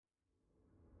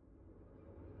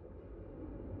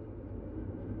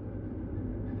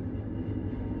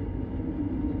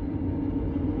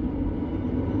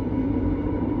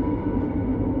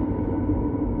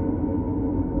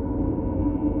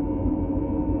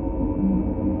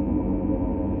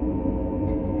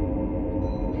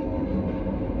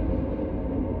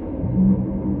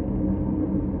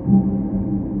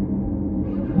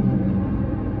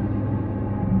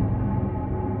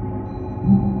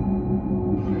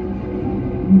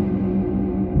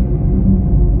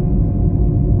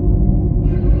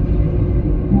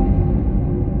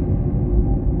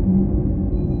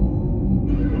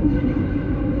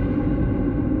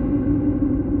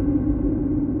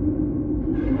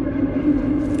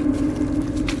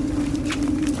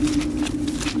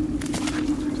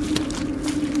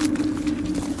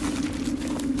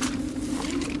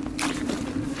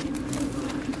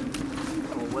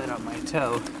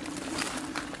Toe.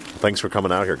 Thanks for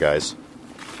coming out here, guys.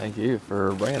 Thank you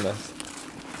for bringing us.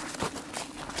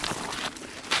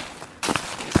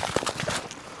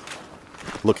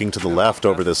 Looking to the left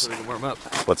over this... So we can warm up.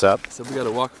 What's that? So we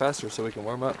gotta walk faster so we can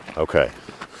warm up. Okay.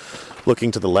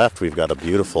 Looking to the left, we've got a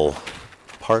beautiful,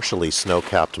 partially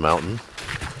snow-capped mountain.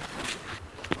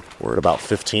 We're at about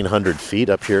 1,500 feet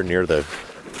up here near the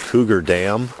Cougar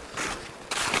Dam.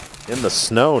 In the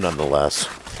snow, nonetheless.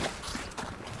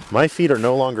 My feet are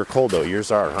no longer cold, though.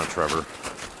 Yours are, huh, Trevor?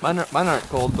 Mine aren't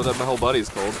cold, but my whole body's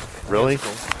cold. Really?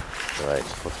 Cold. All right,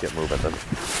 let's get moving then.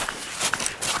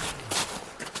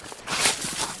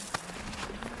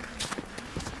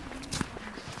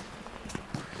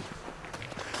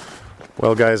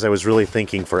 Well, guys, I was really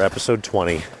thinking for episode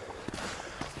 20,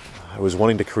 I was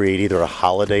wanting to create either a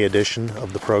holiday edition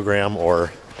of the program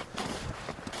or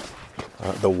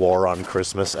the War on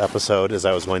Christmas episode, as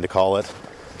I was going to call it.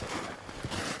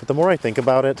 But the more I think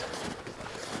about it,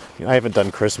 I haven't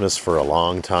done Christmas for a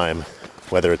long time,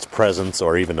 whether it's presents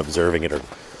or even observing it.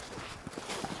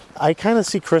 I kind of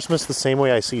see Christmas the same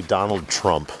way I see Donald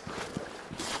Trump.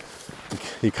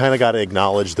 You kind of got to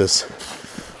acknowledge this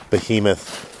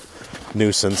behemoth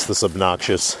nuisance, this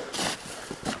obnoxious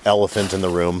elephant in the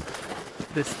room.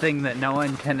 This thing that no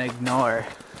one can ignore.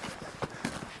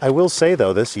 I will say,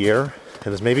 though, this year,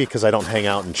 and it's maybe because I don't hang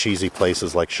out in cheesy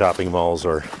places like shopping malls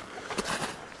or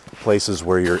places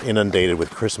where you're inundated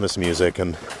with Christmas music,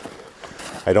 and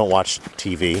I don't watch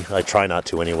TV. I try not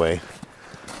to anyway.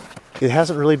 It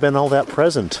hasn't really been all that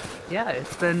present. Yeah,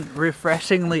 it's been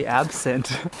refreshingly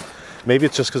absent. Maybe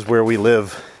it's just because where we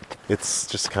live, it's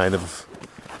just kind of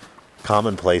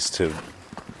commonplace to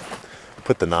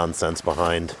put the nonsense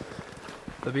behind.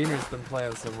 The Beaner's been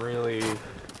playing some really,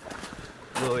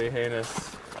 really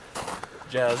heinous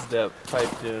jazzed up,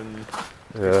 piped in.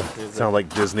 Yeah, sound like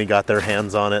Disney got their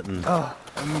hands on it, and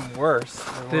worse.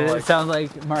 Did it sound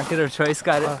like Market of Choice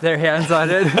got their hands on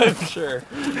it? I'm sure.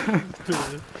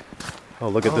 Oh,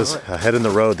 look at this. Ahead in the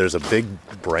road, there's a big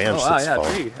branch that's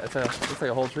falling. Tree. Looks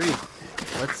like a whole tree.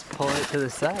 Let's pull it to the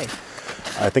side.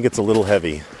 I think it's a little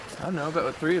heavy. I don't know, but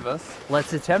with three of us.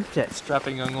 Let's attempt it.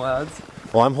 Strapping young lads.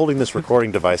 Well, I'm holding this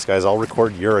recording device, guys. I'll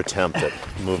record your attempt at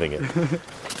moving it.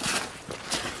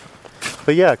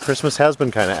 But yeah, Christmas has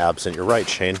been kind of absent. You're right,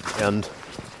 Shane. And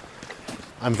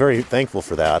I'm very thankful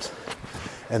for that.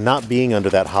 And not being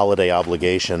under that holiday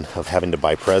obligation of having to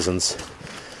buy presents,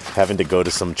 having to go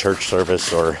to some church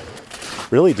service, or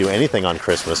really do anything on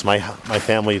Christmas. My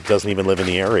family doesn't even live in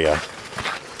the area.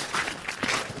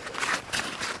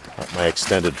 My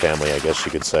extended family, I guess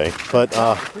you could say. But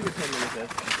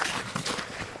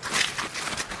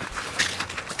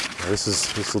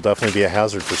this will definitely be a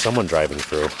hazard for someone driving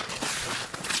through.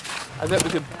 I bet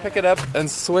we could pick it up and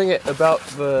swing it about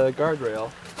the guardrail.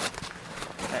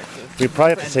 We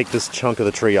probably have to take this chunk of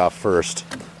the tree off first.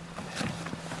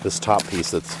 This top piece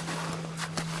that's...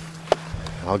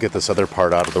 I'll get this other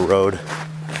part out of the road.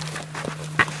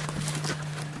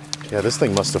 Yeah, this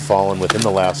thing must have fallen within the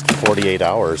last 48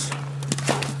 hours.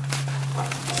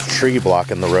 It's a tree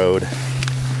blocking the road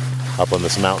up on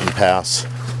this mountain pass.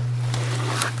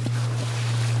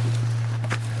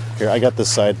 Here, I got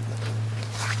this side.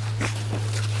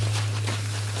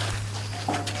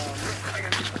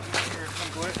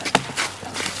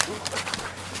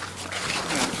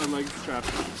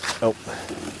 Oh.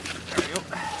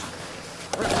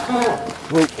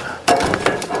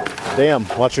 Whoa. Damn,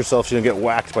 watch yourself so you don't get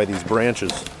whacked by these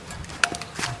branches.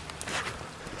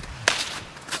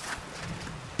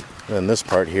 And this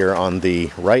part here on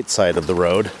the right side of the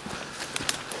road,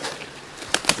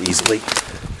 easily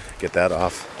get that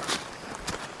off.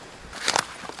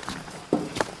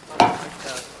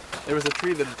 There was a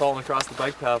tree that had fallen across the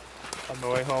bike path on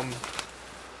my way home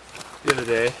the other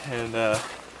day, and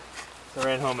so I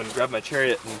ran home and grabbed my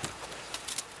chariot and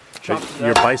chopped it Your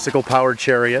up. bicycle-powered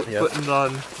chariot? Yeah. Put it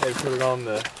on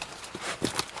the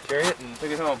chariot and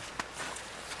took it home.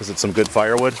 Is it some good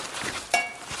firewood?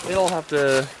 It'll have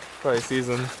to probably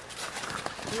season.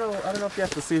 I don't know if you have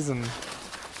to season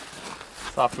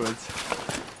softwoods.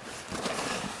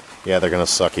 Yeah, they're gonna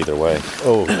suck either way.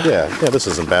 Oh, yeah, this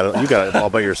isn't bad. You got it all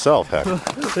by yourself, heck.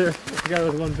 There, I got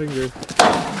it with one finger.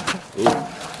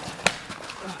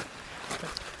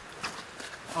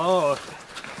 Oh,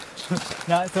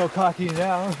 not so cocky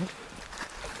now.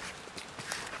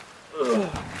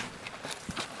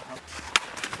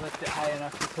 Lift it high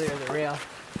enough to clear the rail.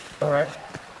 All right.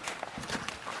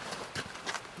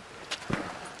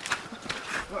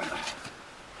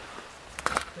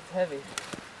 It's heavy.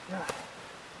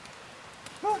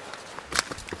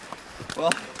 Well,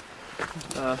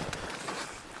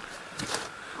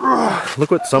 Look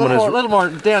what someone a has. little more,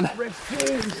 Dan.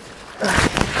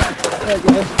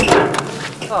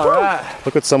 All right.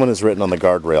 Look what someone has written on the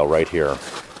guardrail right here.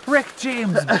 Rick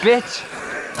James, bitch!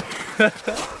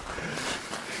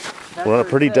 We're on a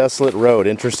pretty desolate road.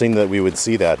 Interesting that we would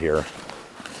see that here.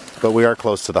 But we are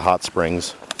close to the hot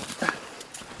springs.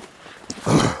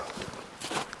 We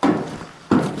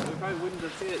probably wouldn't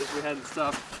have seen it if we hadn't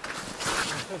stopped.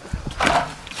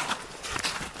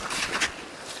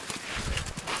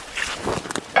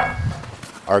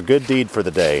 Our good deed for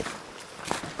the day.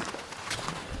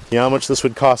 You know how much this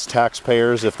would cost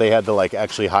taxpayers if they had to like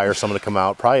actually hire someone to come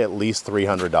out? Probably at least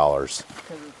 $300.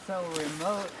 Because it's so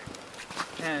remote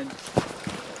and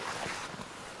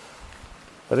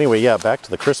But anyway, yeah, back to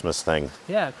the Christmas thing.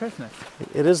 yeah, Christmas.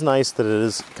 It is nice that it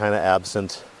is kind of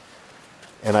absent.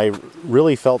 And I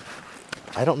really felt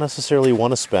I don't necessarily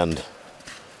want to spend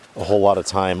a whole lot of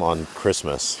time on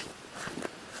Christmas.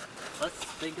 Let's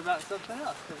think about something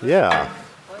else. 'Cause Yeah. there's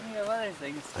plenty of other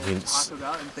things to mean, talk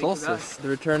about and think Solstice, the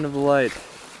return of the light.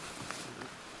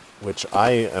 Which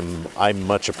I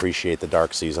much appreciate the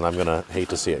dark season. I'm gonna hate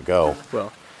to see it go.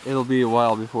 Well, it'll be a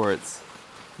while before it's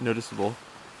noticeable.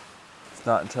 It's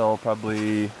not until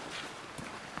probably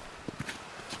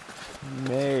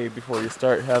May before you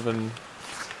start having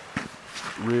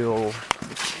real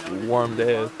about. warm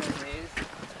days.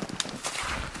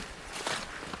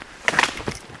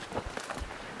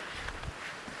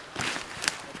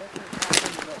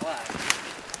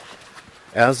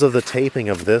 As of the taping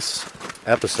of this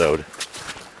episode,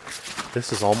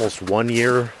 this is almost 1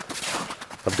 year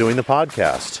of doing the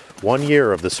podcast. 1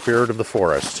 year of the Spirit of the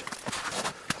Forest.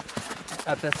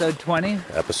 Episode 20?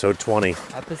 Episode 20.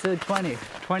 Episode 20.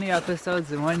 20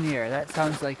 episodes in 1 year. That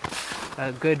sounds like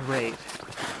a good rate.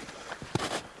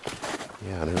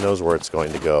 Yeah, and who knows where it's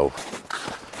going to go.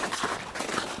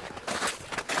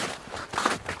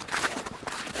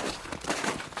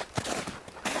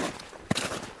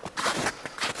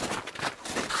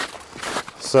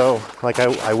 So, like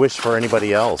I wish for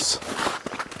anybody else,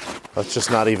 let's just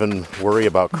not even worry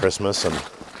about Christmas and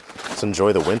let's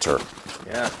enjoy the winter.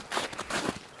 Yeah.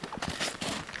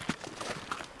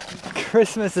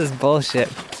 Christmas is bullshit.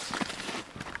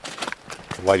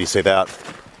 Why do you say that?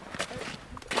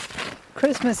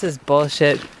 Christmas is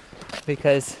bullshit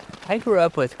because I grew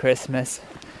up with Christmas.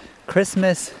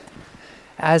 Christmas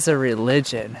as a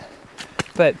religion.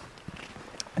 But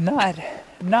not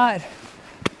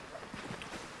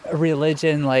a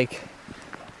religion like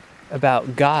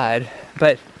about God,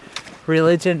 but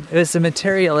religion, it was a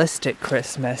materialistic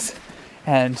Christmas.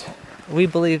 And we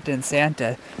believed in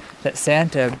Santa, that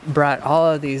Santa brought all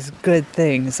of these good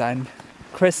things on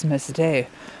Christmas Day.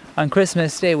 On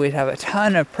Christmas Day, we'd have a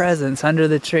ton of presents under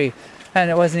the tree. And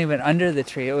it wasn't even under the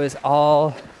tree, it was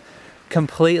all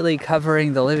completely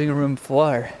covering the living room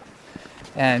floor.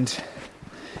 And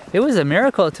it was a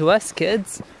miracle to us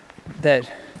kids that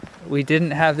we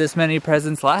didn't have this many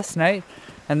presents last night.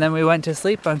 And then we went to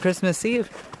sleep on Christmas Eve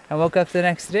and woke up the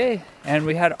next day and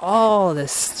we had all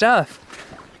this stuff.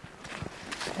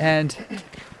 And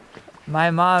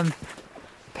my mom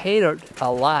paid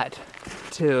a lot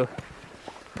to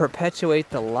perpetuate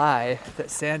the lie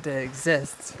that Santa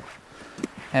exists.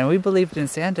 And we believed in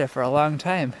Santa for a long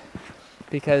time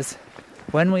because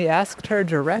when we asked her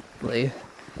directly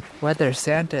whether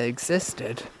Santa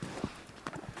existed,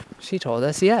 she told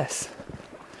us yes.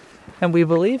 And we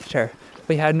believed her.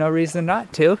 We had no reason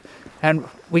not to. And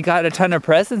we got a ton of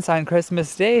presents on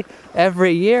Christmas Day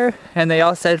every year, and they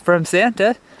all said from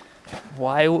Santa.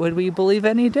 Why would we believe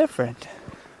any different?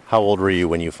 How old were you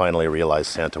when you finally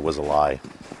realized Santa was a lie?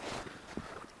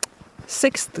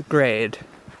 6th grade.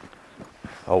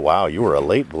 Oh wow, you were a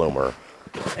late bloomer.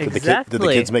 Exactly. Did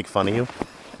the kids make fun of you?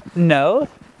 No.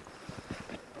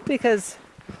 Because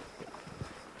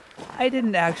I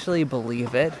didn't actually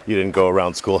believe it. You didn't go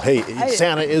around school, hey,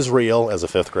 Santa is real, as a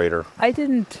 5th grader. I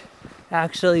didn't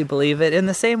actually believe it in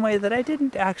the same way that I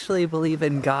didn't actually believe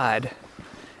in God.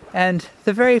 And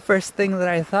the very first thing that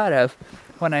I thought of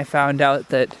when I found out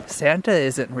that Santa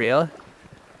isn't real,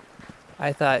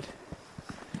 I thought,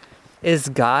 is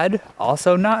God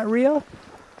also not real?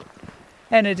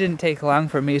 And it didn't take long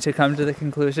for me to come to the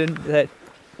conclusion that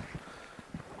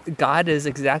God is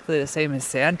exactly the same as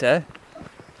Santa.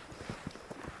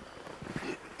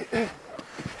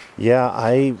 Yeah,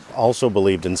 I also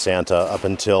believed in Santa up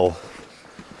until,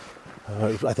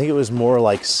 I think it was more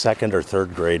like second or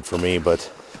third grade for me, but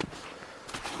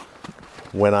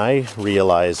when I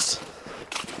realized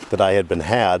that I had been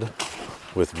had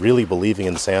with really believing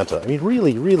in Santa, I mean,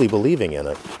 really, really believing in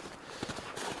it.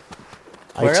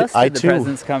 Where else did the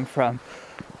presents come from?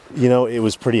 You know, it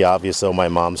was pretty obvious though. My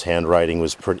mom's handwriting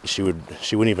was pretty. She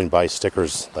wouldn't even buy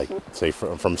stickers like say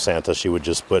from Santa. She would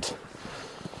just put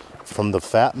from the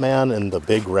fat man and the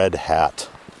big red hat.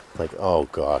 Like, oh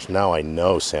gosh, now I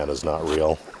know Santa's not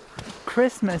real.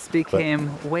 Christmas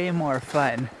became way more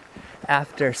fun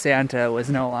after Santa was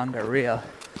no longer real.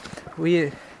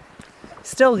 We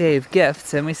still gave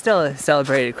gifts and we still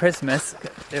celebrated Christmas.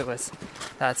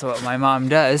 That's what my mom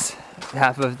does.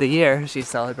 Half of the year she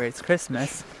celebrates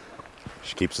Christmas.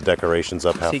 She keeps the decorations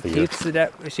up half the year.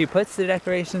 She puts the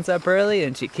decorations up early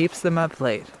and she keeps them up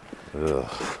late.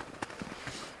 Ugh.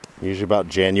 Usually about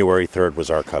January 3rd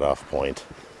was our cutoff point.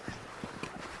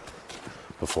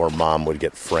 Before Mom would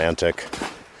get frantic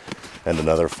and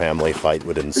another family fight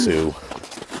would ensue.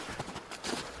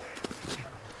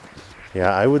 Yeah,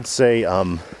 I would say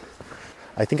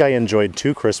I think I enjoyed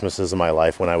 2 Christmases in my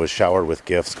life when I was showered with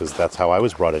gifts because that's how I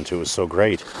was brought into it. It was so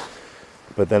great.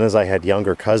 But then as I had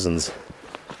younger cousins,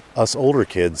 us older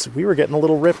kids, we were getting a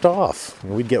little ripped off.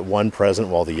 We'd get 1 present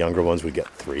while the younger ones would get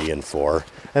 3 and 4.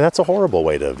 And that's a horrible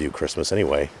way to view Christmas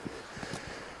anyway.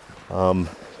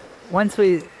 Once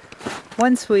we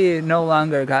no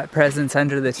longer got presents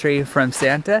under the tree from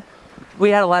Santa, we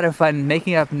had a lot of fun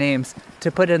making up names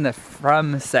to put in the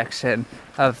from section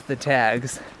of the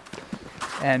tags.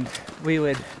 And we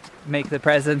would make the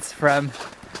presents from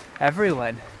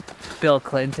everyone. Bill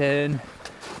Clinton,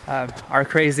 our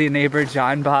crazy neighbor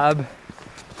John Bob.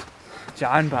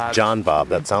 John Bob,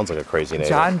 that sounds like a crazy name.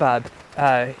 John Bob,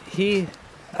 he,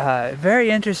 very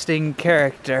interesting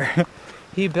character.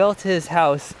 He built his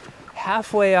house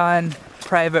halfway on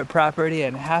private property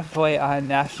and halfway on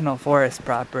national forest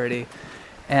property.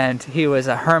 And he was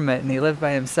a hermit and he lived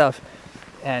by himself.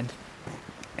 And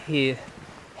he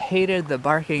hated the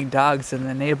barking dogs in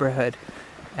the neighborhood.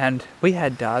 And we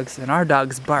had dogs and our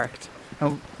dogs barked.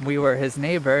 And we were his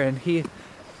neighbor and he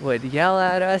would yell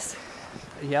at us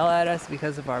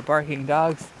because of our barking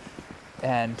dogs.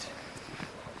 And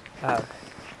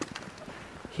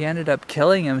he ended up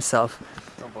killing himself.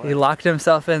 Oh, he locked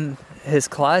himself in his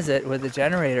closet with the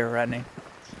generator running.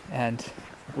 And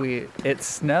it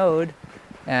snowed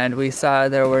and we saw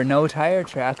there were no tire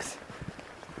tracks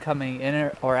coming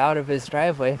in or out of his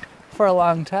driveway for a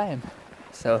long time.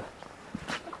 So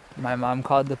my mom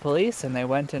called the police and they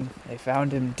went and they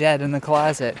found him dead in the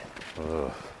closet.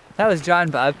 Ugh. That was John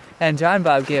Bob, and John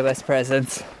Bob gave us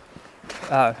presents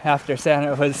after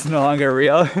Santa was no longer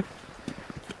real.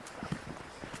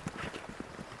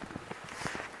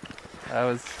 I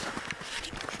was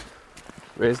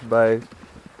raised by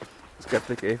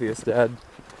skeptic atheist dad.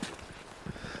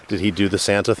 Did he do the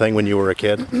Santa thing when you were a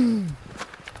kid?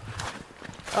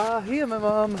 He and my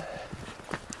mom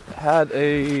had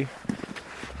a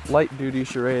light duty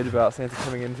charade about Santa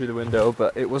coming in through the window,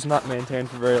 but it was not maintained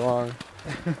for very long.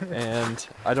 And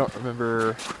I don't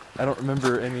remember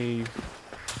any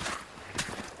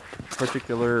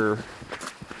particular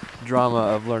drama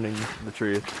of learning the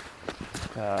truth.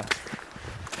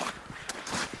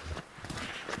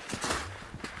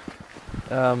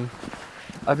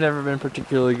 I've never been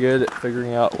particularly good at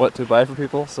figuring out what to buy for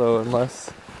people, so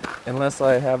unless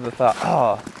I have the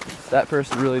thought, that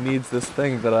person really needs this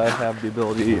thing that I have the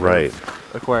ability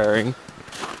of acquiring,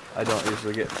 I don't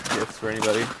usually get gifts for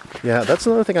anybody. Yeah, that's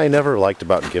another thing I never liked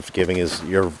about gift giving is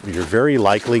you're very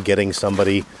likely getting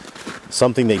somebody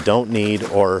something they don't need,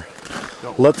 or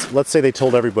let's say they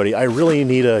told everybody, I really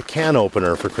need a can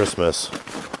opener for Christmas.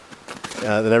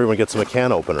 Then everyone gets them a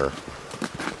can opener.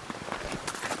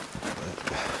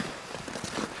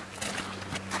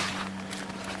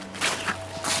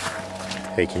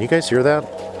 Hey, can you guys hear that?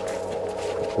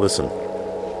 Listen.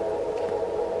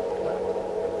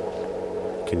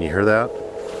 Can you hear that?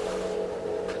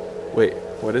 Wait,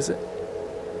 what is it?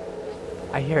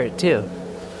 I hear it too.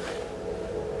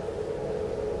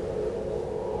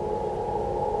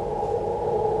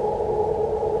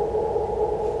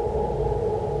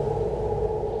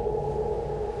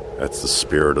 That's the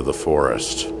spirit of the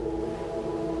forest.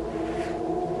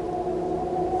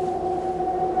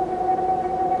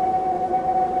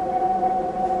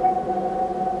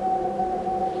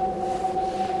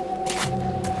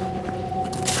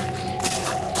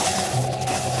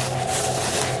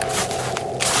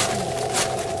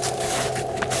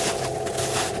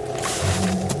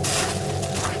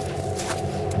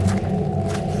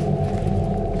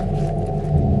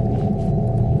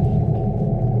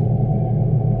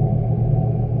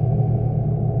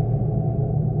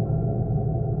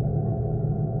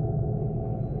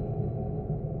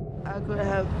 I could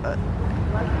have.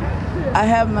 I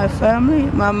have my family,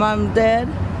 my mom, dad,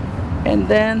 and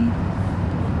then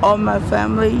all my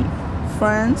family,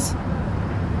 friends.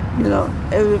 You know,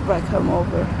 everybody come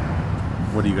over.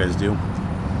 What do you guys do?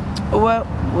 Well,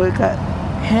 we got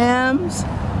hams,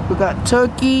 we got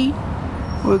turkey,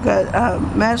 we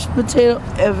got mashed potato,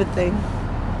 everything.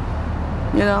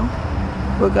 You know,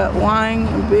 we got wine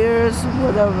and beers,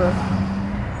 whatever.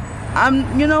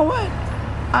 You know what?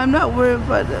 I'm not worried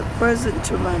about the present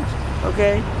too much,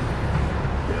 okay?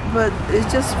 But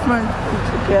it's just friends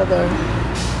together.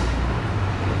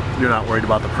 You're not worried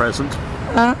about the present?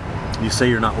 Huh? You say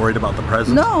you're not worried about the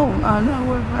present? No, I'm not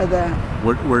worried about that.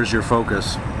 Where's your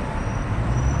focus?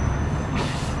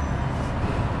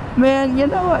 Man, you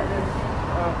know what?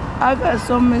 I got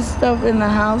so much stuff in the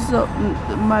house,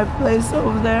 my place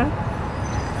over there.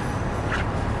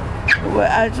 Well,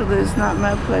 actually, it's not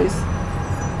my place.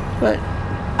 But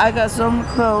I got some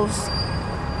clothes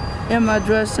in my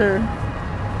dresser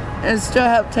and still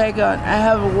have tag on. I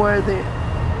haven't worn it.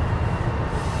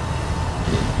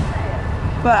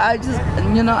 But I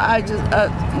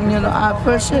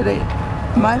appreciate it.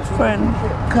 My friend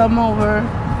come over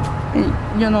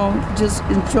and, just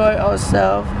enjoy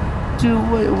ourselves, do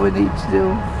what we need to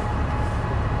do.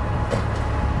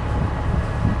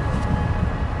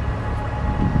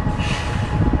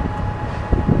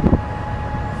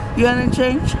 You got any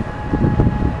change?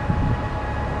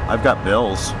 I've got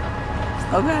bills.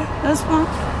 Okay, that's fine.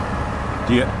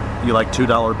 Do you like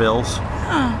 $2 bills?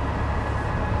 Huh.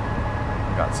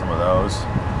 Got some of those.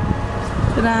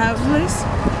 Can I have please?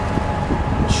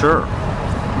 Sure.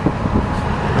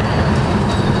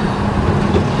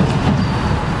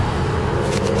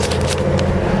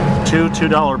 Two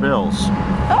 $2 bills.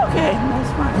 Okay,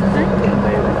 that's fine. Thank you,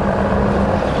 baby.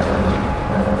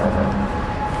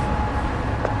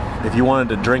 If you wanted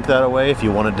to drink that away, if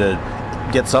you wanted to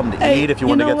get something to eat, if you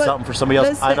wanted to get something for somebody else,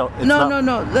 Listen, I don't.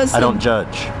 No. Listen, I don't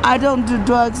judge. I don't do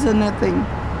drugs or nothing.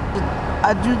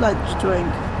 I do like to drink.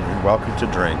 You're welcome to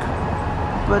drink.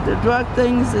 But the drug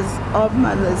things is off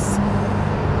my list.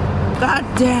 God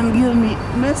damn, you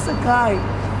missed a guy.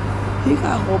 He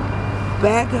got a whole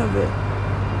bag of it.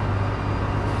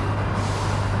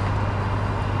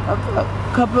 A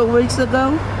couple of weeks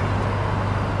ago,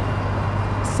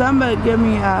 somebody gave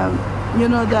me,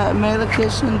 that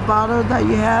medication bottle that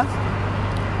you have.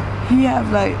 He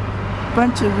have like a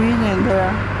bunch of weed in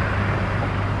there,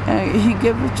 and he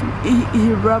gave it to me.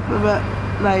 He rubbed about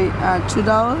like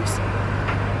 $2,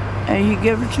 and he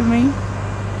gave it to me.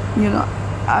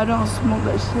 I don't smoke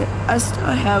that shit. I still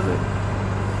have it.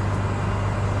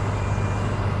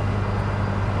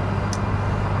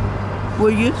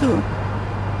 What you do?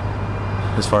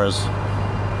 As far as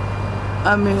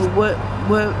I mean, what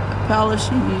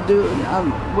policy you do?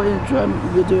 What drug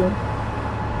you do? I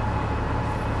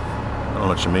don't know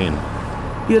what you mean.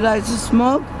 You like to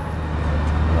smoke?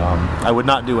 I would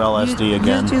not do LSD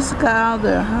again. You just got out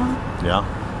there, huh? Yeah.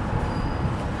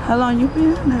 How long you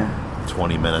been in there?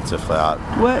 20 minutes, if that.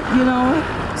 What? You know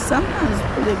what? Sometimes it's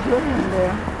pretty good in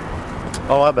there.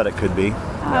 Oh, I bet it could be.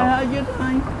 How you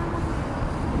doing?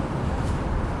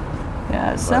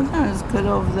 Yeah, sometimes it's good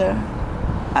over there.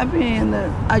 I've been in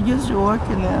there. I used to work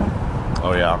in there.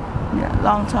 Oh, yeah. Yeah, a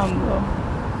long time ago.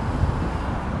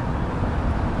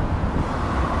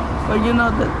 But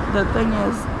the thing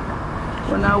is,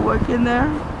 when I work in there,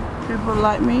 people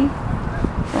like me,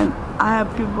 and I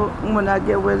have people, when I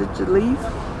get ready to leave,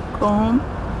 go home,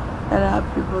 and I have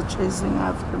people chasing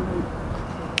after me.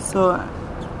 So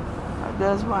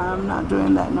that's why I'm not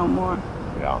doing that no more.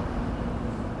 Yeah.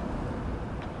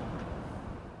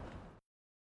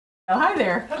 Oh, hi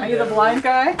there. Are you the blind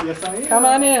guy? Yes, I am. Come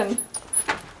on in. Would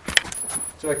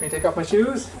you like me to take off my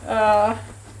shoes?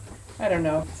 I don't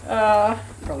know.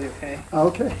 Probably okay.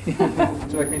 Okay.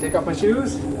 Would you like me to take off my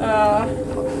shoes?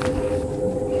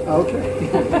 Okay.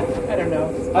 I don't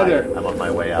know. Hi there. I'm on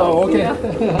my way out. Oh, okay.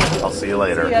 I'll see you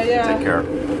later. See ya, yeah. Take care.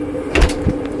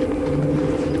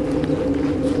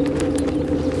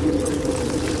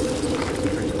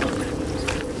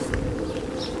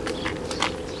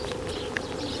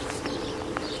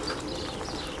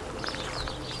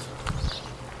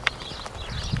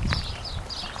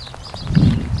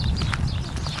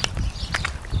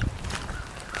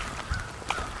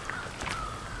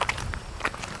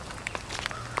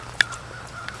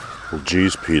 Well,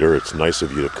 geez, Peter, it's nice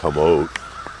of you to come out.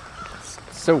 It's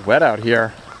so wet out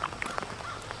here.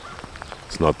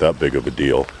 It's not that big of a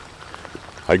deal.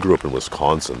 I grew up in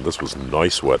Wisconsin. This was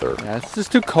nice weather. Yeah, it's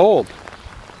just too cold.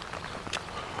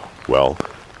 Well,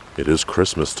 it is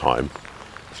Christmas time.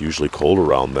 It's usually cold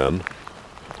around then.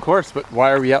 Of course, but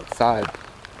why are we outside?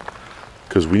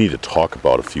 Because we need to talk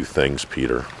about a few things,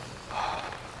 Peter.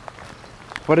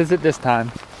 What is it this time?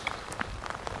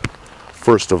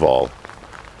 First of all,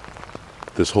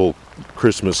 this whole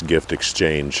Christmas gift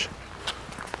exchange.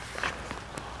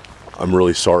 I'm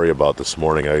really sorry about this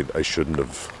morning. I shouldn't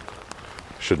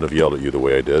have yelled at you the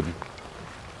way I did.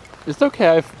 It's okay,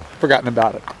 I've forgotten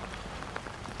about it.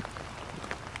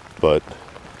 But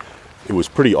it was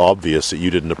pretty obvious that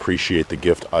you didn't appreciate the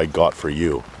gift I got for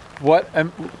you. What?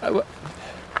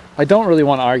 I don't really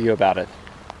want to argue about it.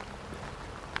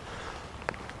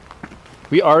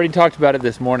 We already talked about it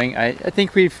this morning. I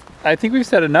think we've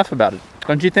said enough about it.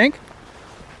 Don't you think?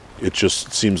 It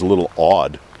just seems a little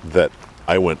odd that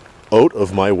I went out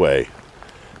of my way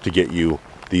to get you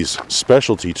these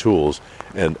specialty tools,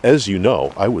 and as you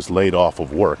know, I was laid off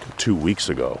of work 2 weeks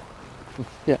ago.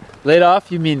 Yeah. Laid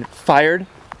off? You mean fired?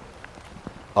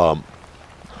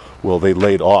 Well, they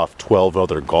laid off 12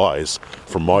 other guys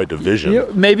from my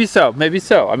division. Maybe so.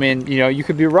 I mean, you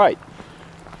could be right.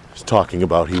 He's talking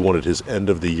about he wanted his end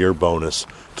of the year bonus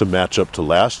to match up to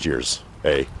last year's,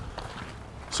 eh?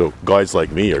 So guys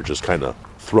like me are just kind of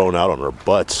thrown out on our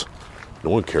butts. No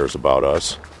one cares about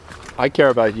us. I care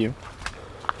about you.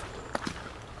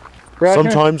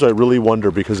 Sometimes I really wonder,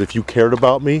 because if you cared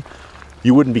about me,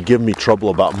 you wouldn't be giving me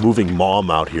trouble about moving Mom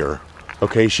out here.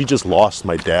 Okay, she just lost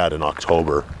my dad in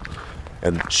October,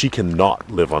 and she cannot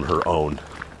live on her own.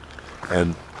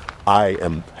 And I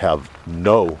have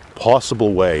no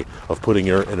possible way of putting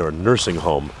her in a nursing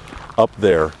home up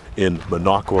there in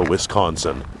Minocqua,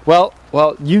 Wisconsin. Well,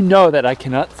 you know that I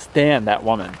cannot stand that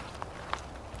woman.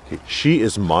 She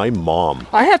is my mom.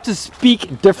 I have to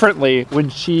speak differently when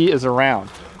she is around.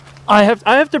 I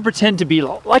have to pretend to be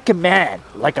like a man.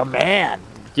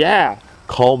 Yeah.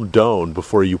 Calm down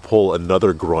before you pull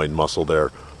another groin muscle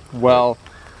there. Well,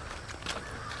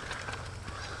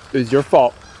 it's your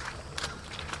fault.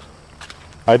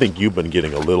 I think you've been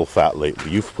getting a little fat lately.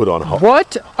 You've put on...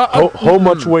 What? How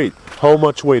much weight? How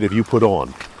much weight have you put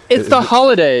on? It's the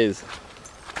holidays.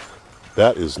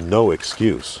 That is no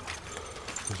excuse.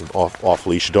 It's an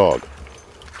off-leash dog.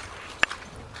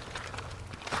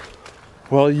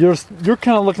 Well, you're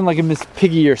kind of looking like a Miss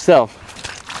Piggy yourself.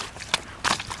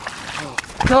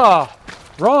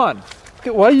 Ron,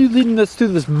 why are you leading us through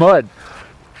this mud?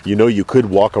 You know you could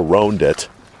walk around it.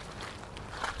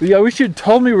 Yeah, I wish you'd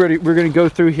told me we're going to go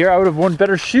through here. I would have worn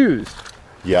better shoes.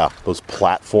 Yeah, those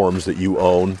platforms that you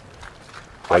own.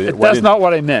 That's not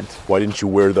what I meant. Why didn't you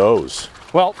wear those?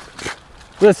 Well,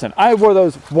 listen, I wore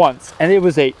those once, and it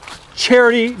was a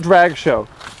charity drag show.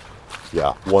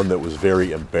 Yeah, one that was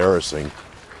very embarrassing.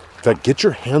 In fact, get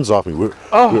your hands off me.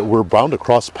 We're bound to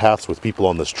cross paths with people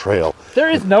on this trail. There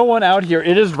is no one out here.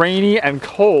 It is rainy and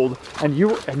cold, and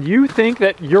you think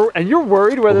that you're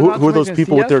worried whether or not who are those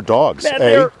people with their dogs?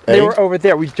 They were over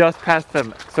there. We just passed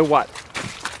them. So what?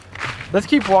 Let's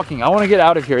keep walking. I want to get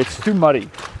out of here. It's too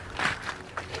muddy.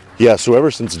 Yeah, so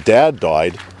ever since Dad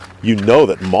died, you know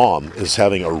that Mom is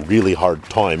having a really hard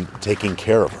time taking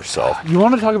care of herself. You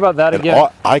want to talk about that again?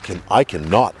 I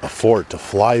cannot afford to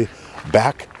fly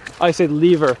back. I say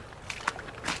leave her.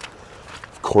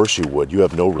 Of course you would. You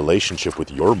have no relationship with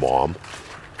your mom.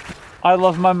 I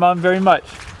love my mom very much.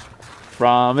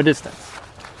 From a distance.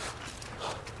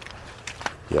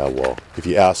 Yeah, well, if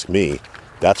you ask me,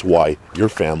 that's why your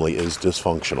family is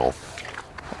dysfunctional.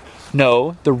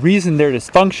 No, the reason they're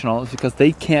dysfunctional is because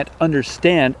they can't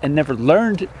understand and never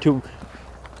learned to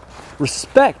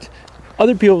respect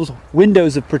other people's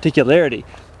windows of particularity.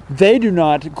 They do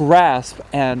not grasp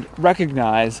and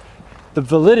recognize the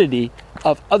validity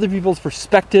of other people's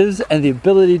perspectives and the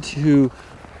ability to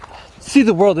see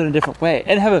the world in a different way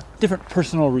and have a different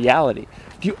personal reality.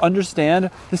 Do you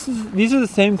understand? These are the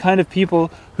same kind of people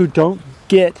who don't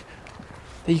get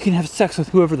that you can have sex with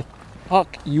whoever the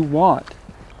fuck you want.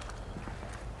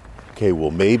 Okay,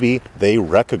 well, maybe they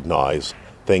recognize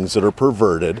things that are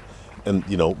perverted, and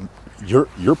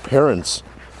your parents.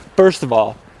 First of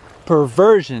all,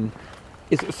 perversion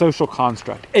is a social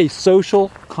construct. A social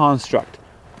construct.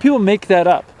 People make that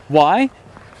up. Why?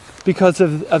 Because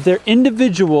of their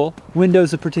individual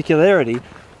windows of particularity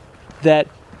that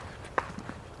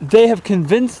they have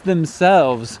convinced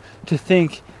themselves to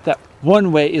think that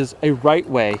one way is a right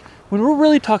way, when we're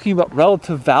really talking about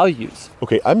relative values.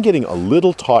 Okay, I'm getting a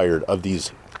little tired of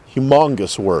these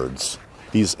humongous words,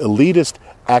 these elitist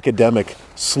academic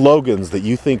slogans that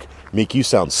you think make you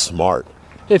sound smart.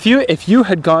 If you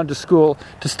had gone to school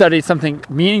to study something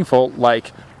meaningful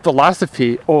like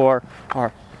philosophy or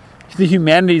the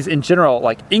humanities in general,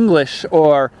 like English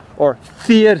or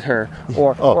theater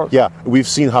or yeah, we've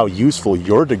seen how useful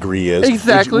your degree is.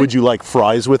 Exactly. Would you like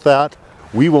fries with that?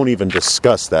 we won't even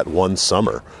discuss that one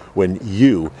summer when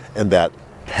you and that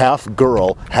half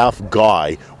girl, half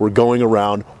guy were going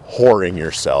around whoring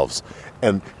yourselves.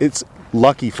 And it's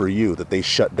lucky for you that they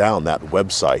shut down that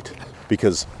website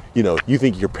because, you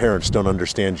think your parents don't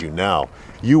understand you now.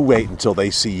 You wait until they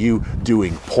see you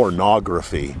doing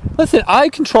pornography. Listen, I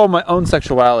control my own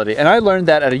sexuality, and I learned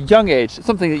that at a young age,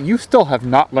 something that you still have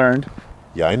not learned.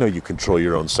 Yeah, I know you control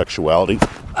your own sexuality.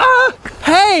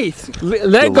 Hey!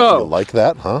 Let go! You like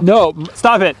that, huh? No,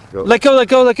 stop it. Go. Let go, let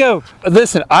go, let go.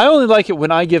 Listen, I only like it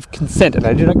when I give consent, and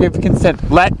I do not give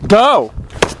consent. Let go!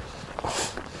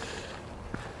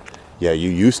 Yeah,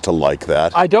 you used to like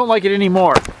that. I don't like it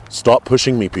anymore. Stop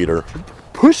pushing me, Peter.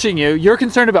 Pushing you? You're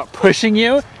concerned about pushing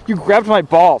you? You grabbed my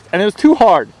balls, and it was too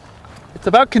hard. It's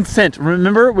about consent.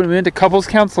 Remember when we went to couples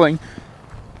counseling,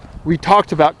 we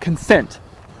talked about consent.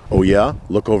 Oh yeah?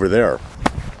 Look over there.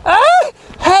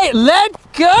 Hey, let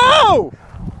go!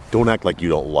 Don't act like you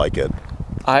don't like it.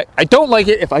 I don't like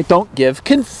it if I don't give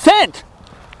consent.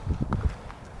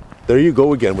 There you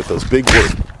go again with those big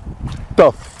words.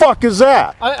 The fuck is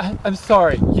that? I'm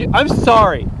sorry. I'm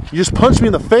sorry. You just punched me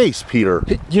in the face, Peter.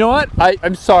 You know what?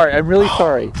 I'm sorry. I'm really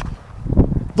sorry.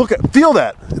 Feel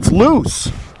that. It's loose.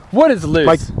 What is loose?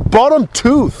 My bottom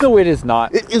tooth. No, it is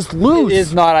not. It is loose. It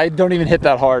is not. I don't even hit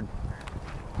that hard.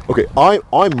 Okay,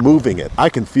 I'm moving it. I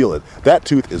can feel it. That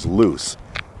tooth is loose.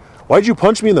 Why'd you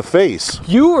punch me in the face?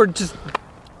 You were just...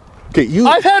 Okay,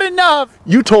 I've had enough!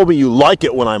 You told me you like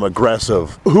it when I'm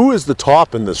aggressive. Who is the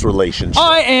top in this relationship?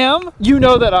 I am! You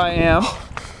know that I am.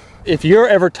 If you're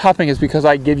ever topping, it's because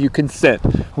I give you consent.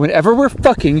 Whenever we're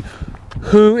fucking,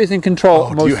 who is in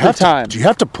control most of the time? Do you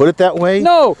have to put it that way?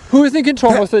 No! Who is in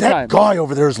control most of the time? That guy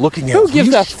over there is looking at us. Who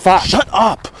gives a fuck? Shut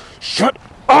up! Shut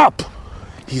up!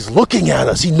 He's looking at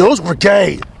us. He knows we're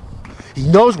gay. He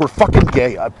knows we're fucking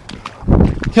gay.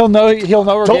 He'll know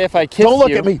we're gay if I kiss you. Don't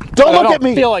look at me. Don't look at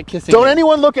me. I don't feel like kissing Don't you.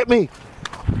 anyone look at me.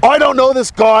 I don't know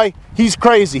this guy. He's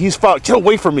crazy. He's fucked. Get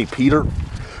away from me, Peter.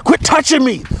 Quit touching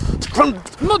me. I'm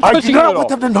not touching you I at do not all. want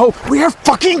them to know we are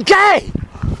fucking gay.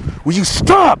 Will you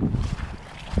stop?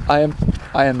 I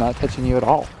am not touching you at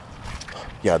all.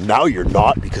 Yeah, now you're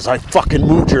not because I fucking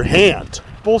moved your hand.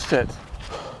 Bullshit.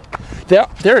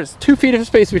 There is 2 feet of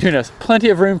space between us. Plenty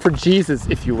of room for Jesus,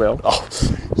 if you will. Oh,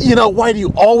 why do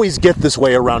you always get this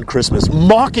way around Christmas?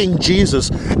 Mocking Jesus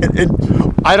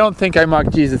and I don't think I mock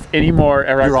Jesus anymore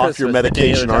around you're Christmas. off your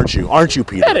medication, aren't you? Aren't you,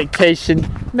 Peter?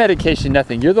 Medication,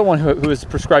 nothing. You're the one who was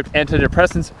prescribed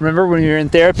antidepressants. Remember when you were in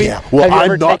therapy? Yeah, well, Have you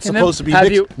ever I'm not taken supposed them? to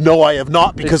be mixed. No, I have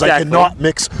not, because I cannot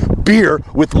mix beer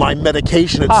with my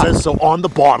medication. It says so on the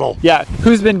bottle. Yeah,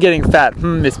 who's been getting fat?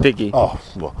 Miss Piggy. Oh,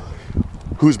 well,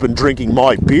 who's been drinking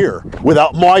my beer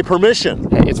without my permission?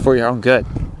 Hey, it's for your own good.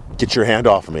 Get your hand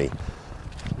off me.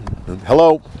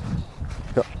 Hello?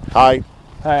 Hi.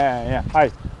 Yeah.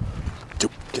 Hi.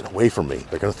 Dude, get away from me.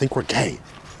 They're going to think we're gay.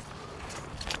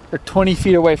 They're 20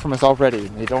 feet away from us already.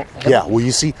 They don't... Yeah, well,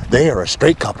 you see, they are a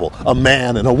straight couple, a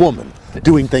man and a woman,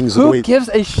 doing things the way... Who gives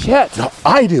a shit? No,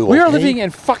 I do, We are okay? living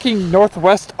in fucking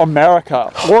Northwest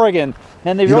America, Oregon,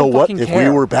 and they don't fucking care. If we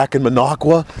were back in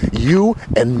Minocqua, you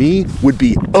and me would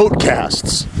be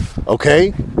outcasts,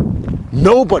 okay?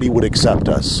 Nobody would accept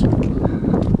us.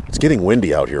 It's getting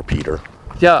windy out here, Peter.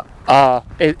 Yeah,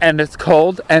 and it's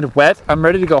cold and wet. I'm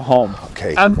ready to go home.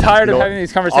 Okay. I'm tired of having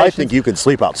these conversations. I think you can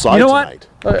sleep outside You know what?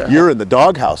 tonight. You're in the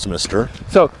doghouse, mister.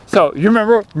 So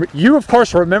you of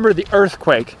course remember the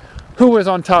earthquake. Who was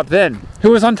on top then?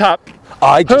 Who was on top?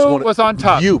 Who was on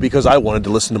top? You, because I wanted to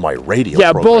listen to my radio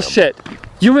Yeah, program. bullshit.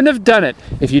 You wouldn't have done it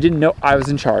if you didn't know I was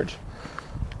in charge.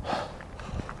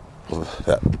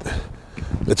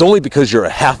 It's only because you're a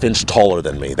half-inch taller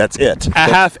than me. That's it. A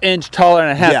half-inch taller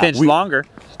and a half-inch longer.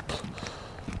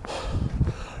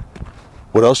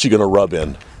 What else you gonna rub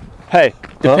in? Hey,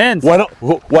 depends. Why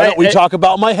don't we talk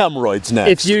about my hemorrhoids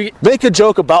next? Make a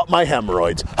joke about my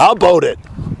hemorrhoids. How about it?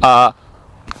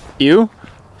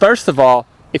 First of all,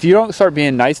 if you don't start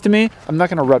being nice to me, I'm not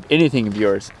gonna rub anything of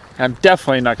yours. And I'm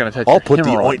definitely not gonna touch your I'll put the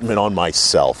hemorrhoids. ointment on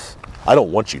myself. I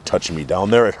don't want you touching me down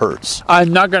there. It hurts.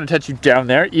 I'm not going to touch you down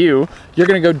there. You're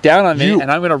going to go down on me,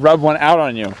 and I'm going to rub one out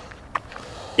on you.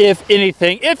 If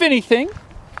anything.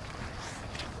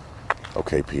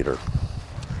 Okay, Peter.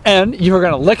 And you are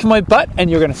going to lick my butt,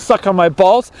 and you're going to suck on my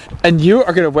balls, and you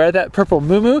are going to wear that purple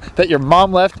muumuu that your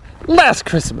mom left last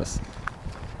Christmas.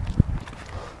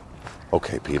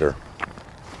 Okay, Peter.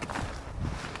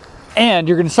 And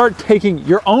you're going to start taking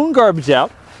your own garbage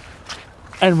out,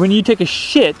 and when you take a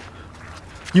shit,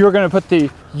 you're going to put the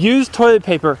used toilet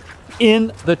paper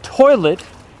in the toilet,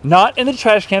 not in the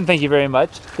trash can. Thank you very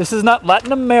much. This is not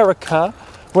Latin America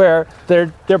where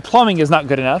their plumbing is not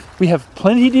good enough. We have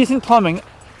plenty decent plumbing,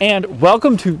 and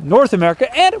welcome to North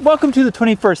America, and welcome to the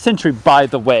 21st century, by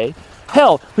the way.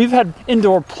 Hell, we've had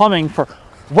indoor plumbing for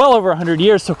well over 100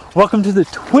 years, so welcome to the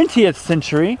 20th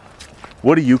century.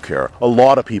 What do you care? A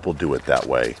lot of people do it that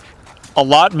way. A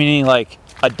lot, meaning like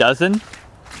a dozen?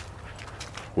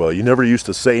 Well, you never used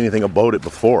to say anything about it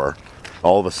before.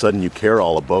 All of a sudden you care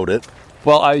all about it.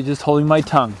 Well, I was just holding my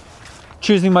tongue,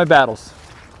 choosing my battles.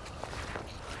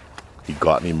 You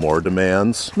got any more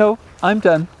demands? No, I'm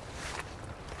done.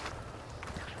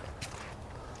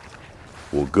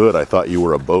 Well, good. I thought you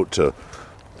were about to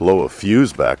blow a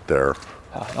fuse back there.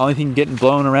 The only thing getting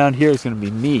blown around here is going to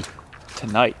be me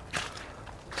tonight.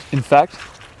 In fact,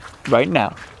 right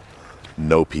now.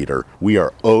 No, Peter. We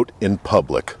are out in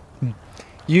public.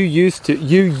 You used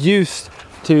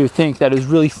to think that it was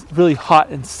really, really hot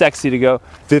and sexy to go.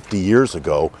 50 years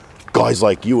ago, guys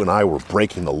like you and I were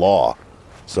breaking the law.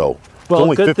 So, Well,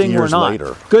 only good 50 thing we're years not.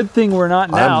 later. Good thing we're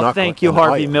not now. not Thank gonna- you, and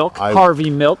Harvey Milk. I- Harvey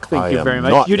Milk, thank I you am very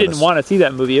not much. You gonna didn't want to see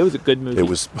that movie. It was a good movie.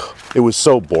 It was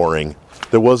so boring.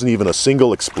 There wasn't even a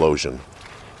single explosion.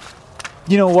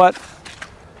 You know what?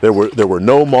 There were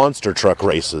no monster truck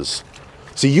races.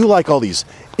 See, you like all these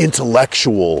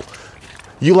intellectual.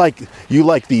 You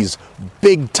like these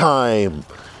big time.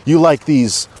 You like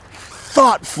these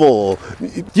thoughtful.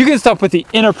 You can stop with the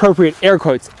inappropriate air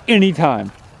quotes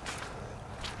anytime.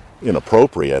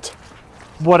 Inappropriate.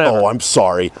 Whatever. Oh, I'm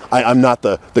sorry. I'm not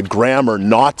the grammar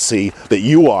Nazi that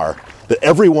you are. That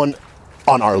everyone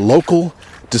on our local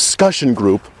discussion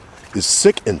group is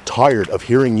sick and tired of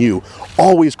hearing you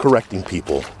always correcting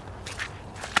people.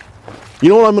 You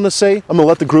know what I'm going to say? I'm going to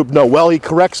let the group know. Well, he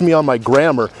corrects me on my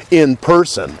grammar in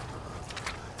person.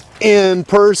 In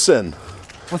person.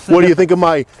 What do you think of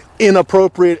my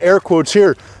inappropriate air quotes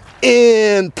here?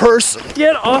 In person.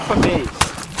 Get off of me.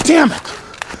 Damn it.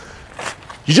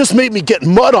 You just made me get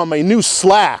mud on my new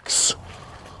slacks.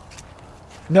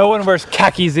 No one wears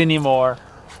khakis anymore.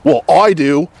 Well, I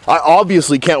do. I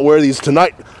obviously can't wear these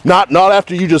tonight. Not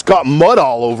after you just got mud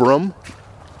all over them.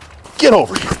 Get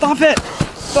over here. Stop it.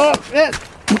 Stop it.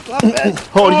 Stop it.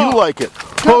 How do you like it?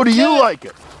 How do you like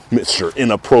it? Mr.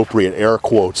 Inappropriate air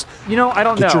quotes. You know, I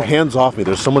don't know. Get your hands off me.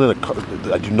 There's someone in the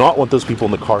car. I do not want those people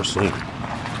in the car seeing.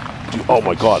 Oh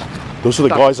my God. Those are the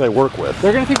guys I work with.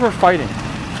 They're going to think we're fighting.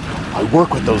 I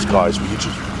work with those guys. Will you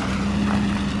just...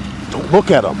 Don't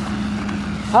look at them.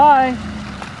 Hi.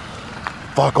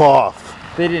 Fuck off.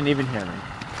 They didn't even hear me.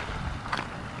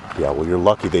 Yeah, well, you're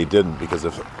lucky they didn't, because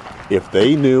if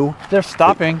they knew... They're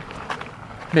stopping.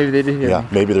 Maybe they did hear me.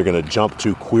 Maybe they're going to jump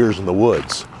to queers in the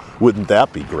woods. Wouldn't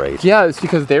that be great? Yeah, it's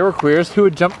because they were queers. Who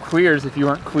would jump queers if you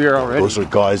weren't queer already? Those are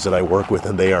guys that I work with,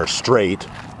 and they are straight.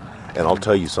 And I'll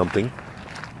tell you something.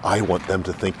 I want them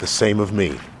to think the same of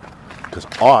me. Because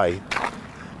I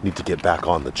need to get back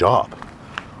on the job.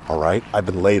 All right? I've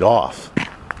been laid off.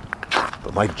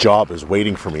 But my job is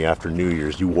waiting for me after New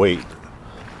Year's. You wait.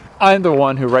 I'm the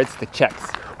one who writes the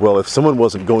checks. Well, if someone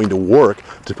wasn't going to work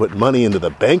to put money into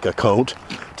the bank account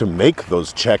to make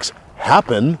those checks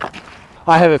happen...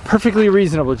 I have a perfectly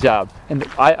reasonable job, and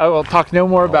I will talk no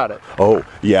more about it. Oh,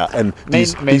 yeah, and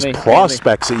these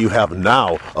prospects that you have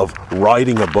now of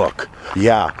writing a book.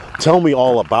 Yeah, tell me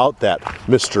all about that,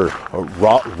 Mr.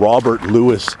 Robert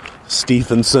Louis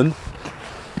Stevenson.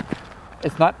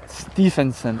 It's not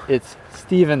Stephenson, it's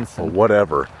Stevenson. Or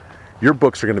whatever. Your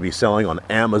books are going to be selling on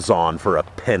Amazon for a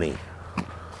penny.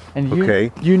 And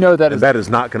you know that that is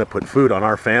not going to put food on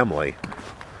our family.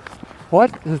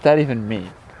 What does that even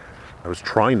mean? I was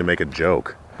trying to make a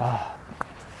joke.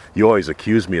 You always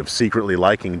accuse me of secretly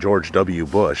liking George W.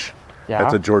 Bush. Yeah?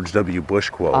 That's a George W. Bush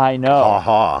quote. I know. Ha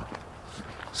ha.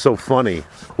 So funny.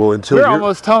 Well, until We're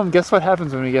almost home. Guess what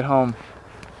happens when we get home?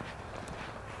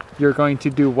 You're going to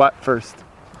do what first?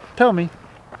 Tell me.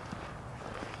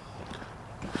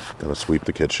 Gonna sweep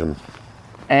the kitchen.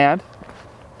 And?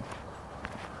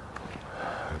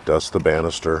 Dust the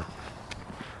banister.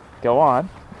 Go on.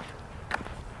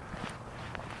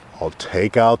 I'll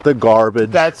take out the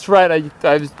garbage. That's right.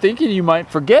 I was thinking you might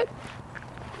forget.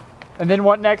 And then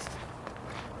what next?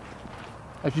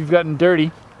 If you've gotten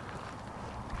dirty.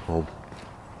 Oh.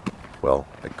 Well,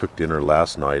 I cooked dinner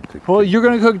last night. Well, you're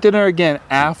going to cook dinner again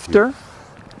after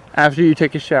you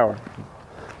take a shower.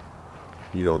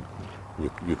 You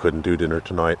couldn't do dinner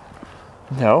tonight?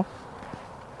 No.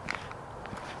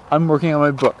 I'm working on my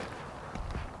book.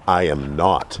 I am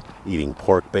not eating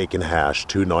pork bacon hash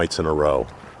 2 nights in a row.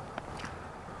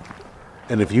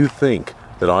 And if you think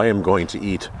that I am going to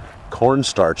eat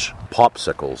cornstarch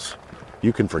popsicles,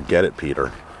 you can forget it,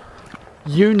 Peter.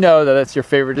 You know that that's your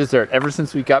favorite dessert. Ever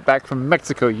since we got back from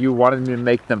Mexico, you wanted me to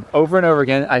make them over and over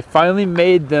again. I finally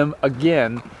made them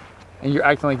again, and you're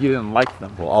acting like you didn't like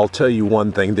them. Well, I'll tell you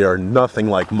one thing. They are nothing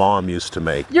like Mom used to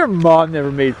make. Your mom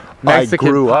never made Mexican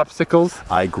popsicles.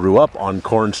 I grew up on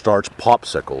cornstarch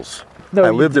popsicles. No, I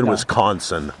you lived did in not.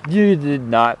 Wisconsin. You did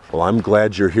not. Well, I'm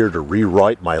glad you're here to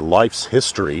rewrite my life's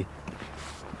history.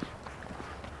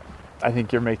 I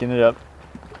think you're making it up.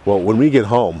 Well, when we get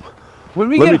home, When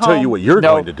we let get me tell home- you what you're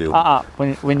no, going to do.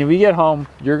 When we get home,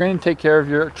 you're going to take care of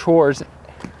your chores,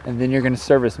 and then you're going to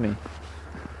service me.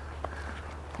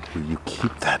 Will you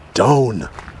keep that down?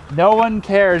 No one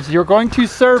cares. You're going to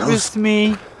service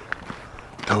me.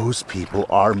 Those people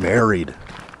are married.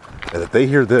 And if they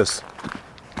hear this,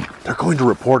 they're going to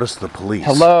report us to the police.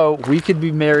 Hello, we could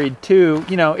be married too,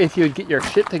 if you'd get your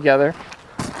shit together.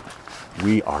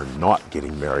 We are not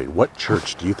getting married. What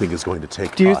church do you think is going to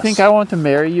take us? Do you think I want to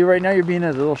marry you right now? You're being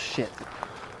a little shit.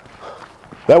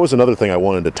 That was another thing I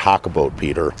wanted to talk about,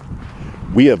 Peter.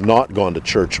 We have not gone to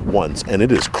church once, and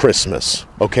it is Christmas,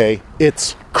 okay?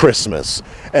 It's Christmas.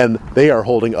 And they are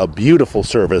holding a beautiful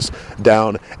service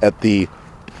down at the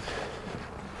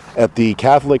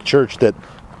Catholic church that,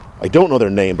 I don't know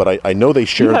their name, but I know they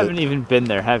share You haven't even been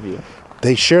there, have you?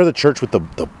 They share the church with the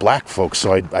black folks,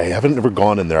 so I haven't ever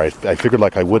gone in there. I figured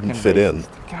like I wouldn't fit in.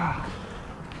 God.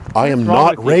 I am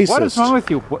not racist. What is wrong with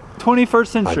you? 21st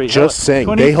century. I'm just saying,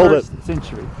 21st they hold it.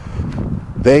 Century.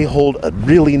 They hold a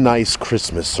really nice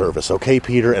Christmas service, okay,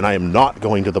 Peter? And I am not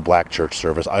going to the black church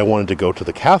service. I wanted to go to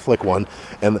the Catholic one,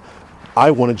 and I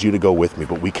wanted you to go with me,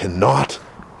 but we cannot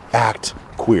act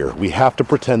queer. We have to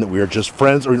pretend that we are just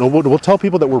friends, or we'll tell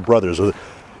people that we're brothers. Or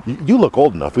you look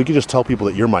old enough. We could just tell people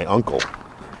that you're my uncle.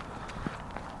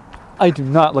 I do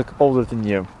not look older than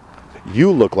you.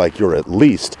 You look like you're at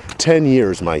least 10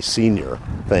 years my senior.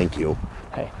 Thank you.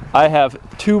 Hey, I have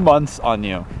 2 months on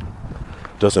you.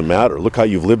 Doesn't matter. Look how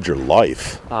you've lived your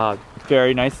life.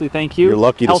 Very nicely, thank you. You're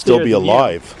lucky to still be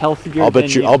alive. Healthier I'll than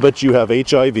bet you. I'll bet you have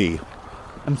HIV.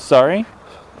 I'm sorry.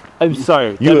 I'm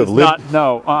sorry. You That have is lived-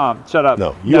 not. No. Shut up.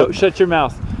 No, Shut your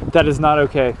mouth. That is not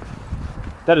okay.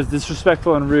 That is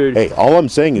disrespectful and rude. Hey, all I'm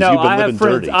saying is no, you've been I living have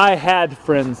friends. dirty. I had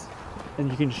friends, and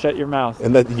you can shut your mouth.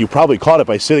 And that you probably caught it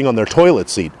by sitting on their toilet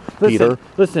seat, Peter.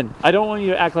 Listen, I don't want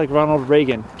you to act like Ronald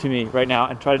Reagan to me right now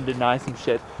and try to deny some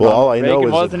shit. Well, Ronald all I know Reagan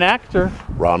is was that an actor.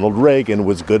 Ronald Reagan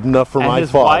was good enough for And my his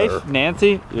father. wife,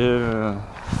 Nancy,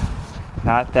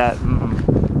 not that.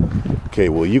 Okay,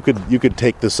 well, you could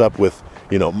take this up with,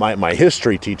 my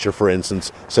history teacher, for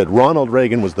instance, said Ronald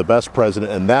Reagan was the best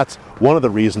president, and that's one of the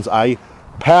reasons I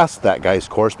passed that guy's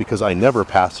course, because I never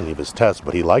passed any of his tests,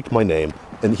 but he liked my name,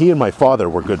 and he and my father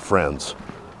were good friends.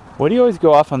 Why do you always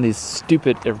go off on these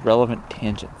stupid, irrelevant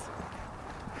tangents?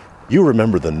 You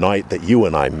remember the night that you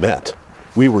and I met?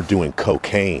 We were doing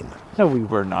cocaine. No, we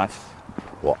were not.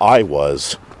 Well, I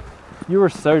was. You were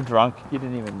so drunk, you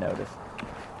didn't even notice.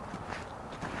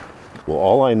 Well,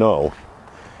 all I know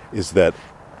is that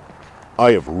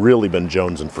I have really been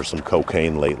jonesing for some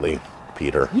cocaine lately,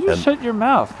 Peter. You just shut your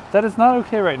mouth. That is not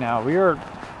okay right now. We are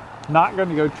not going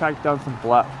to go track down some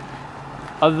bluff.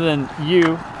 Other than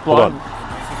you Hold blowing.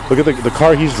 on. Look at the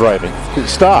car he's driving.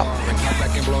 Stop.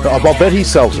 I'll bet he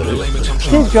sells it.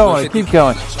 Keep going, keep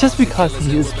going. Just because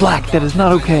he is black, that is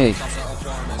not okay.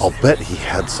 I'll bet he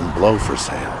had some blow for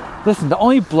sale. Listen, the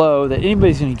only blow that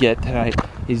anybody's going to get tonight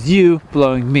is you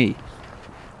blowing me.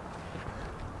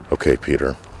 Okay,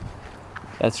 Peter.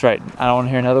 That's right. I don't want to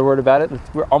hear another word about it.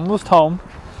 We're almost home.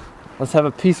 Let's have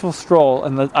a peaceful stroll,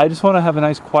 and I just want to have a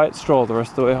nice quiet stroll the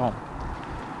rest of the way home.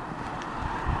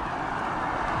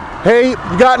 Hey, you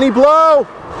got any blow?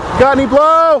 Got any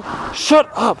blow?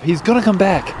 Shut up! He's gonna come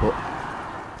back.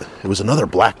 It was another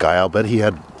black guy. I'll bet he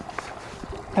had...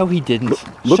 No, he didn't.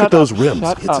 Look Shut at those up, rims.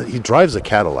 shut up. He drives a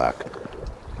Cadillac.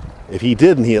 If he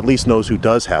didn't, he at least knows who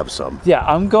does have some. Yeah,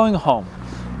 I'm going home.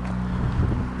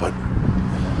 But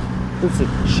Listen,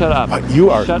 shut up. you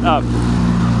are... Shut up.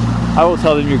 I will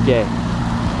tell them you're gay.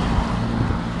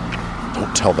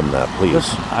 Don't tell them that, please.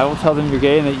 Listen, I will tell them you're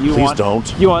gay and that you Please want...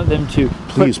 don't. You want them to...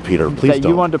 Please, Peter, please that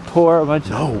don't. you want to pour a bunch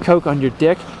of coke on your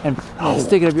dick and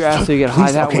stick it up your ass so you get high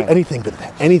Please, that okay, way. anything but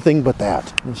that. Anything but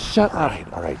that. Then shut up.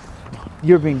 All right.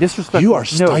 You're being disrespectful. You are No,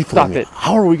 stifling stop me. it.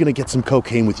 How are we going to get some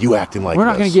cocaine with you acting like We're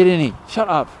not this? going to get any. Shut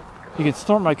up. You can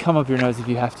snort my cum up your nose if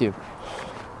you have to.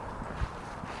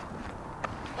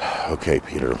 Okay,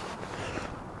 Peter.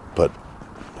 But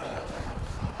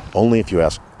only if you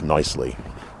ask nicely.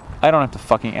 I don't have to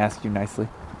fucking ask you nicely.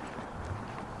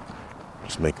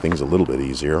 Just make things a little bit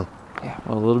easier. Yeah,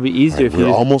 well, a little bit easier if We're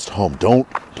you... almost home. Don't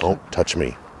touch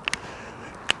me.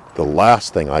 The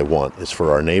last thing I want is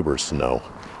for our neighbors to know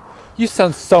You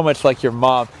sound so much like your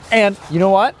mom. And you know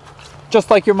what? Just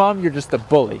like your mom, you're just a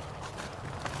bully.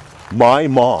 My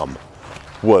mom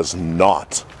was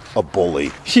not a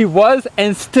bully. She was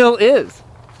and still is.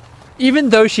 Even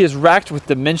though she is racked with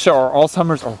dementia or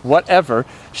Alzheimer's or whatever,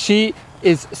 she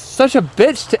is such a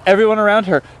bitch to everyone around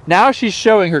her. Now she's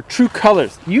showing her true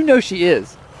colors. You know she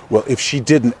is. Well, if she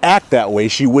didn't act that way,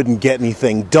 she wouldn't get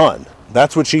anything done.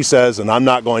 That's what she says, and I'm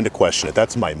not going to question it.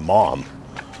 That's my mom.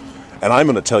 And I'm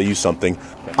going to tell you something.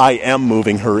 I am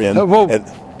moving her in. Whoa. And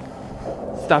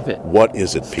Stop it. what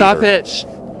is it, Peter? Stop it. Shh.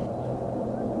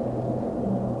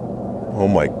 Oh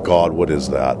my God, what is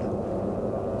that?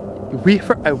 We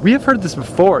have heard this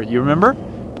before. You remember?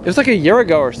 It was like a year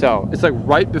ago or so. It's like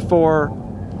right before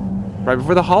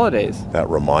the holidays. That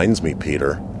reminds me,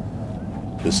 Peter.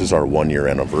 This is our 1-year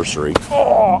anniversary.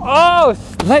 Oh,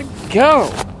 let go.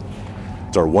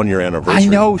 It's our 1-year anniversary. I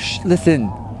know. Listen.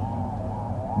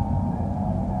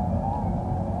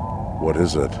 What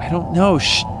is it? I don't know.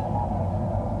 Shh.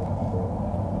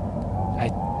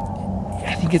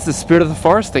 I think it's the spirit of the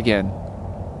forest again.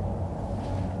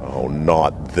 Oh,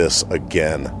 not this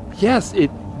again. Yes,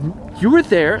 you were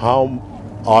there.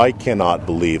 I cannot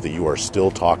believe that you are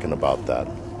still talking about that.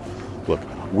 Look,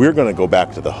 we're going to go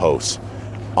back to the house.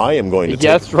 I am going to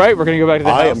That's right, we're going to go back to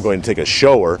the house. I am going to take a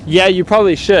shower. Yeah, you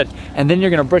probably should. And then you're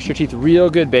going to brush your teeth real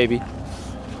good, baby.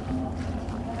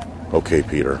 Okay,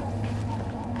 Peter.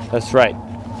 That's right.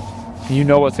 You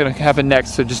know what's going to happen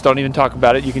next, so just don't even talk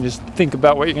about it. You can just think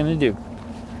about what you're going to do.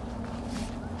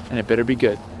 And it better be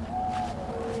good.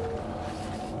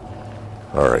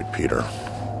 All right, Peter.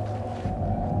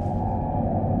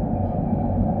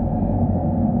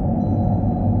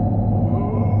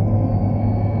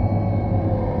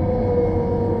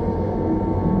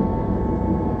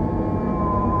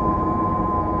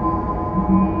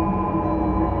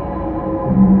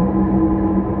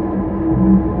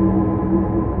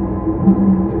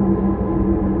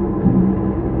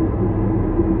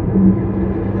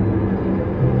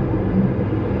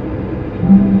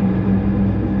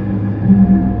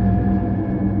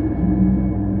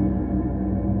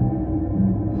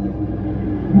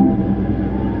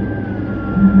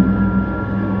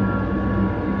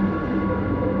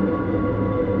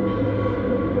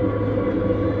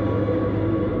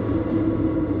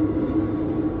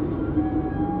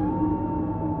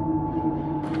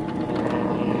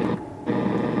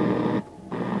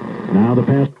 Now the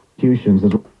persecutions.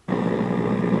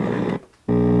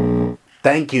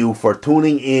 Thank you for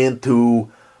tuning in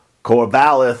to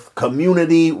Corvallis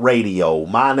Community Radio.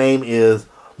 My name is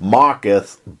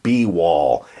Marcus B.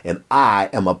 Wall, and I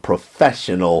am a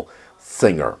professional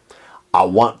singer. I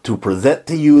want to present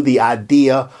to you the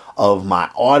idea of my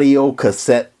audio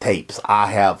cassette tapes. I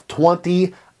have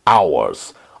 20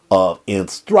 hours of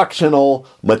instructional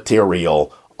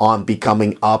material on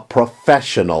becoming a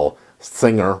professional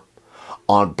singer,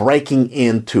 on breaking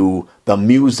into the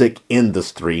music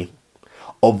industry,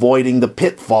 avoiding the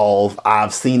pitfalls.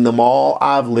 I've seen them all.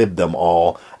 I've lived them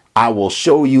all. I will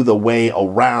show you the way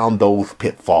around those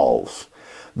pitfalls.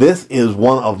 This is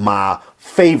one of my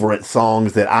favorite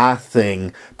songs that I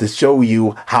sing to show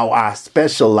you how I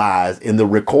specialize in the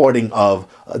recording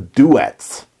of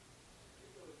duets.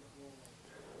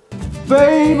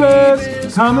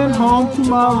 Baby's coming home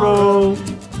tomorrow.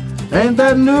 Ain't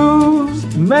that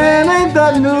news? Man, ain't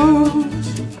that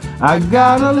news? I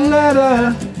got a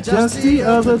letter just the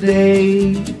other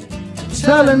day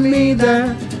telling me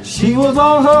that she was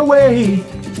on her way.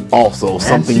 Also,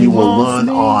 something you will learn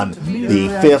on the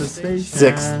 5th,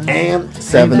 6th, and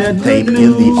 7th tape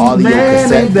in the audio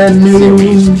cassette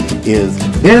series is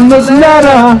in this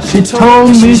letter she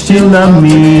told me she loved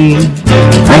me.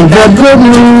 Ain't that good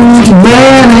news?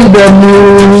 Man, ain't that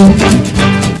news?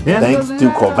 Thanks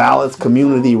to Corvallis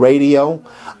Community Radio,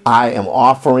 I am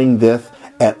offering this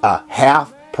at a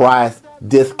half-price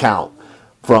discount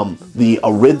from the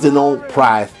original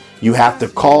price. You have to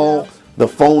call the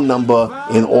phone number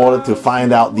in order to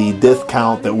find out the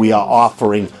discount that we are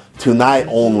offering tonight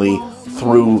only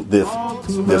through this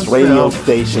radio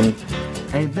station.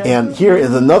 And here is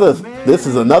this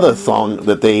is another song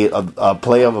that they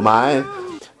play of mine.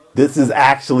 This is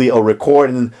actually a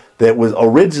recording that was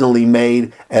originally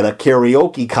made at a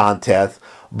karaoke contest,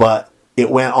 but it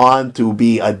went on to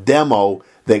be a demo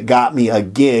that got me a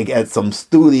gig at some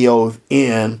studios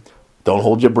in, don't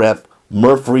hold your breath,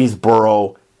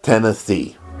 Murfreesboro,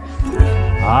 Tennessee.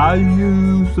 I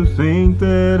used to think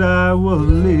that I was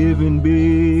living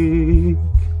big,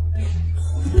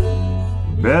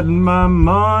 betting my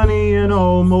money in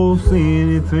almost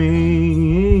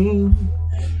anything.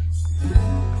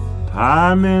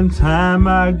 Time and time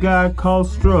I got caught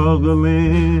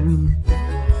struggling.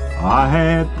 I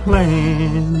had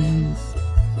plans,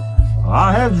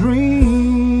 I had dreams.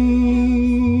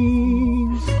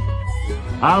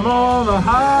 I'm on the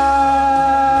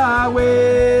highway,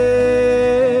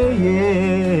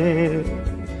 yeah,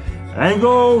 ain't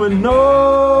going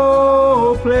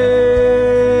no place.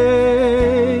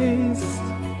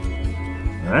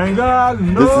 Ain't got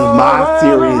no. This is my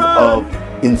series of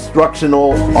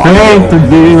instructional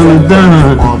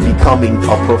done. on becoming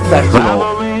a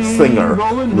professional singer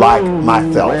like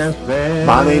myself.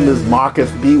 My name is Marcus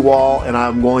B. Wall, and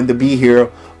I'm going to be here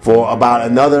for about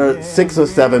another 6 or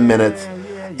 7 minutes,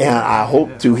 and I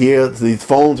hope to hear these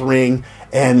phones ring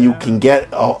and you can get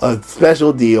a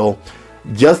special deal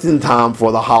just in time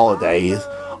for the holidays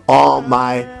on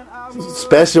my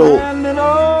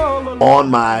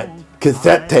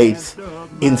cassette tapes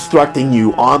instructing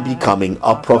you on becoming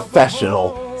a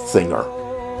professional singer.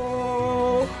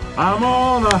 I'm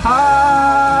on a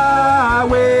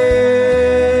highway,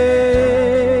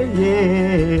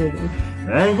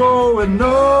 yeah, ain't going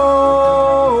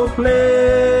no place.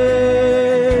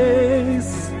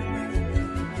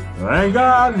 Ain't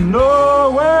got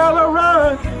nowhere to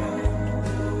run.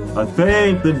 I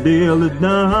think the deal is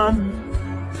done.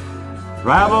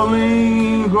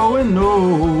 Traveling, going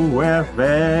nowhere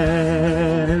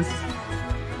fast.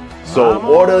 So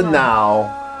order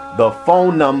now. The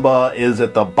phone number is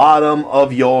at the bottom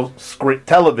of your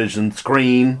television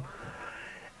screen.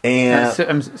 And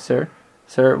sir,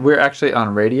 we're actually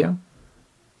on radio.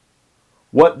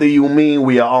 What do you mean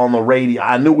we are on the radio?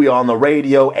 I knew we were on the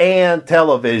radio and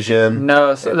television.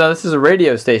 No, this is a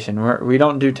radio station. We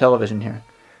don't do television here.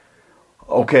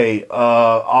 Okay,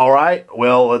 all right.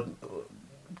 Well,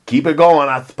 keep it going,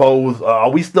 I suppose. Are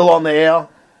we still on the air?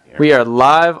 We are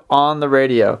live on the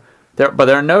radio. But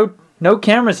there are no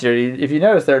cameras here. If you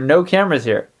notice, there are no cameras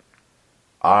here.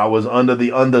 I was under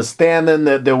the understanding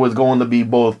that there was going to be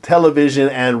both television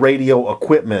and radio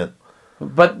equipment.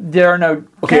 But there are no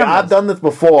Okay, cameras. I've done this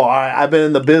before. I've been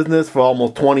in the business for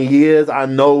almost 20 years. I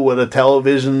know what a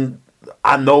television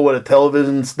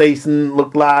station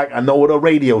looked like. I know what a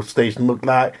radio station looked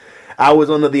like. I was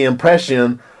under the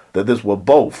impression that this were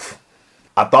both.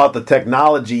 I thought the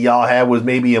technology y'all had was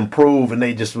maybe improved and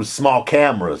they just was small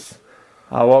cameras.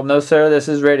 Well, no, sir. This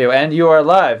is radio, and you are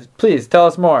live. Please tell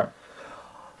us more.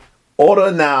 Order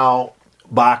now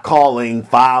by calling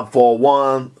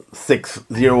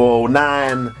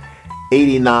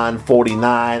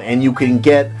 541-609-8949, and you can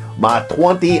get my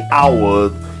 20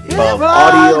 hours of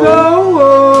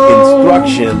audio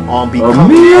instruction on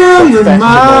becoming a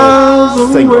professional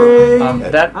singer.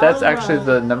 That's actually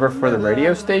the number for the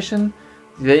radio station.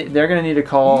 They're going to need to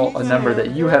call a number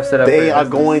that you have set up. They are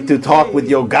going to talk with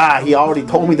your guy. He already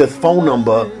told me this phone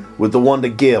number was the one to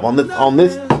give on this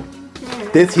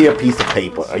here piece of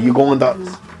paper. Are you going to?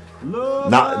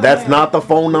 That's not the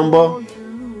phone number.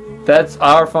 That's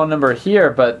our phone number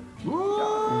here, but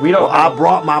we don't. Well, I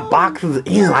brought my boxes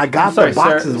in. I got the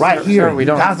boxes right here. Sir, we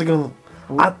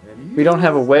don't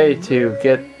have a way to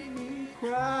get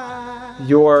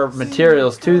your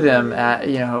materials to them.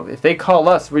 If they call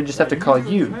us, we just have to call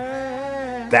you.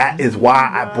 That is why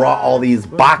I brought all these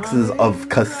boxes of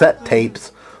cassette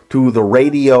tapes to the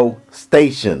radio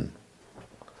station.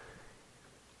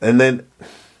 And then,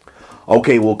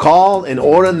 okay, we'll call and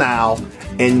order now.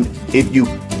 And if you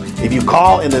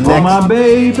call in the next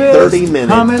 30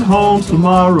 minutes, coming home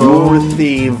tomorrow. You'll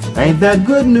receive. Ain't that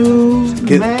good news?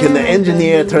 Can the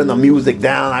engineer turn the music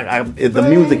down? The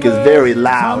music is very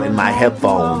loud in my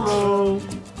headphones.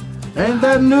 Ain't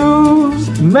that news,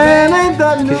 man? Ain't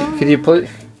that news?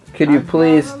 Could you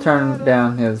please turn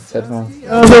down his headphones?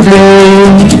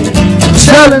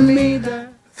 Telling me that.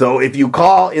 So if you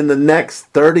call in the next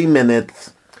 30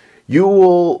 minutes, you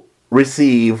will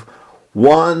receive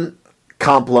one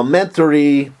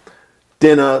complimentary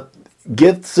dinner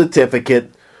gift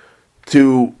certificate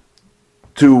to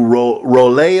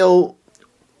Roleo's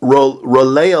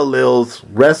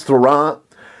restaurant,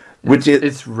 which is...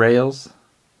 It's Rails.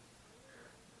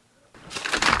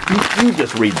 You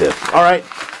just read this, all right?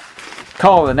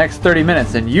 Call in the next 30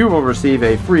 minutes and you will receive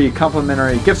a free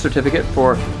complimentary gift certificate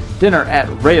for dinner at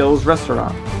Rails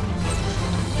Restaurant.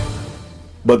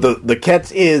 But the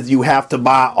catch is you have to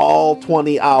buy all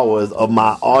 20 hours of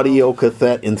my audio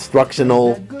cassette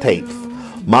instructional tapes.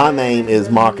 My name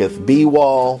is Marcus B.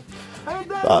 Wall.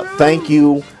 Thank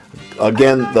you.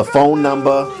 Again, the phone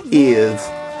number is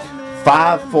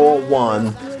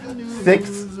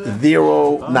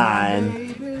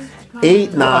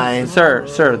 541-609-89.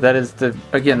 Sir, that's the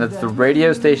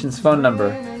radio station's phone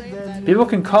number. People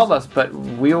can call us, but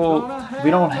we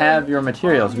don't have your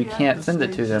materials. We can't send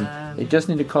it to them. They just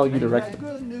need to call you directly.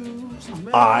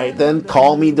 Alright, then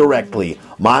call me directly.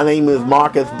 My name is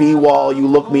Marcus B. Wall. You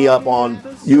look me up on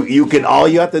you can all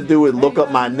you have to do is look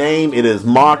up my name. It is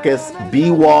Marcus B.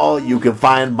 Wall. You can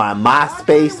find my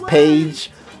MySpace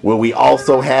page where we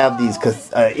also have these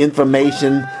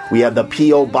information. We have the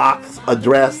P.O. Box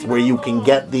address where you can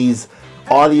get these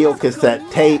audio cassette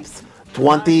tapes,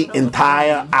 20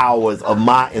 entire hours of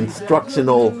my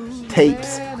instructional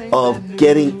tapes of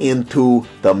getting into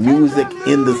the music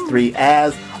industry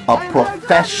as a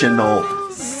professional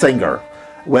singer,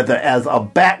 whether as a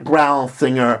background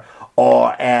singer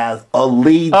or as a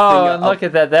lead singer. Oh, and look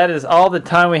at that. That is all the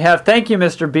time we have. Thank you,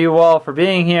 Mr. B. Wall, for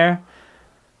being here.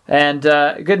 And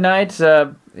good night.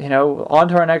 On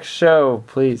to our next show,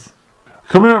 please.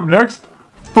 Coming up next,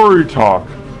 Furry Talk,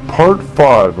 Part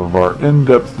 5 of our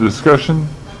in-depth discussion,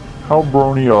 How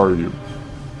Brony Are You?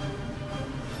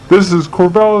 This is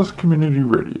Corvallis Community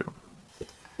Radio.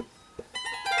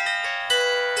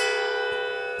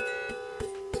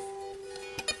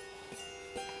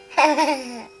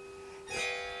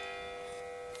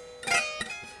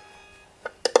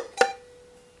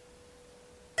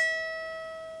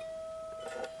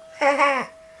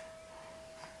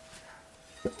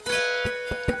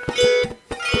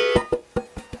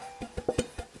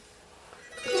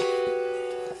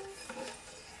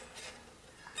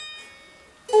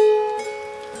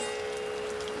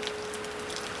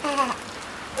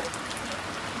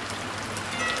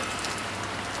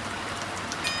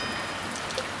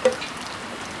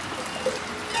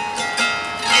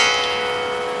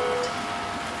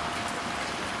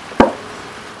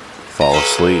 Fall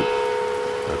asleep.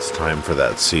 It's time for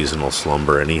that seasonal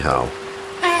slumber anyhow.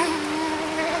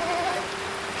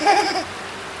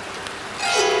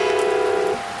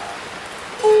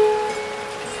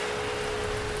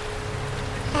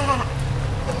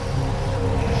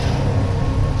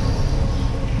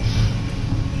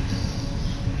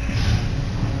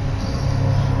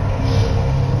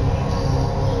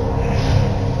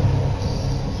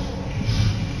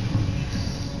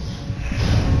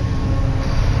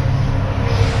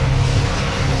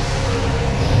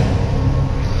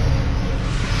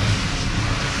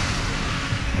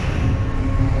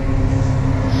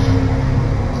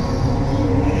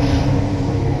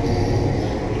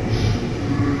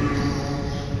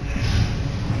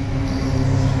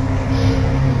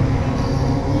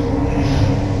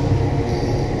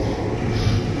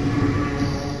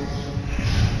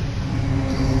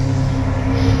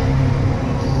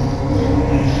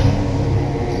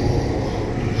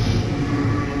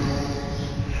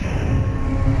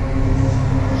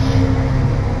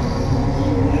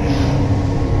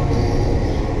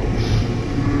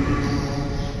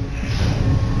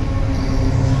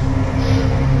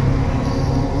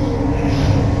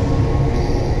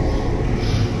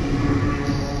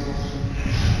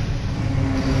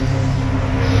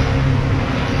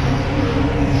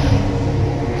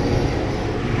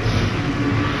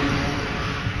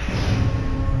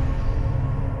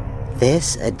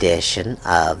 This edition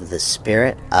of The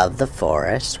Spirit of the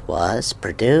Forest was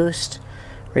produced,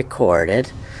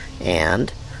 recorded,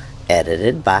 and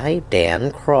edited by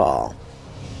Dan Kroll.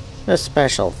 A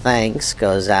special thanks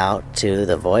goes out to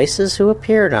the voices who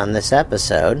appeared on this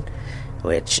episode,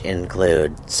 which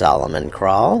include Solomon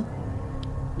Kroll,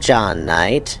 John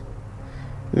Knight,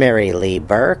 Mary Lee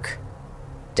Burke,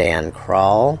 Dan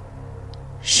Kroll,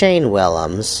 Shane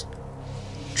Willems,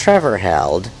 Trevor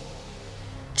Held,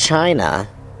 China,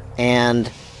 and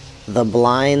The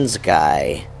Blinds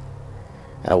Guy.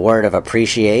 A word of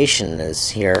appreciation is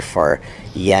here for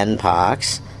Yen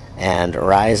Pox and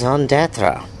Raison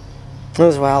d'Etre,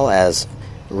 as well as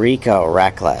Rico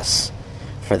Reckless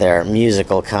for their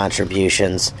musical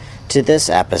contributions to this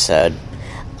episode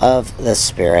of The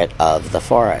Spirit of the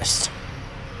Forest.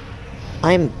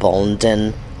 I'm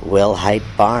Bolden Wilhite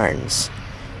Barnes,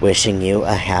 wishing you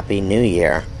a Happy New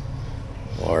Year.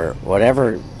 Or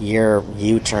whatever year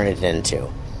you turn it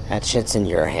into. That shit's in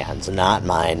your hands, not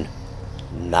mine.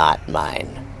 Not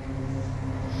mine.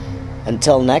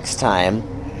 Until next time,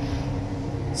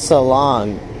 so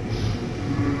long.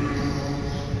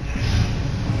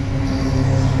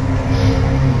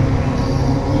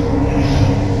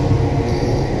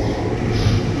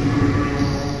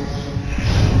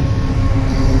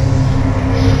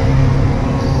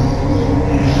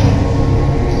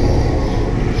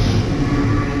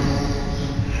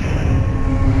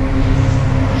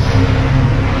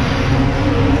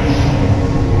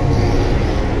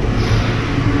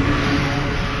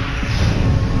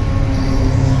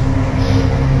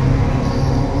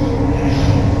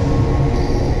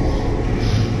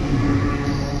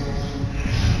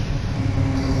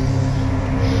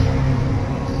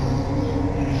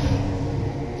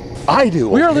 I do.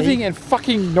 We are okay? living in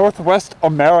fucking Northwest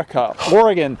America,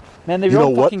 Oregon. Man, they You know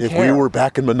don't what? fucking If care. we were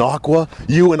back in Minocqua,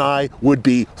 you and I would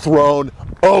be thrown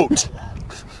out.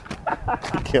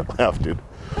 I can't laugh, dude.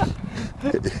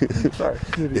 Sorry.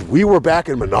 If we were back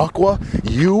in Minocqua,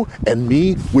 you and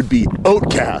me would be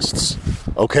outcasts.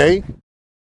 Okay?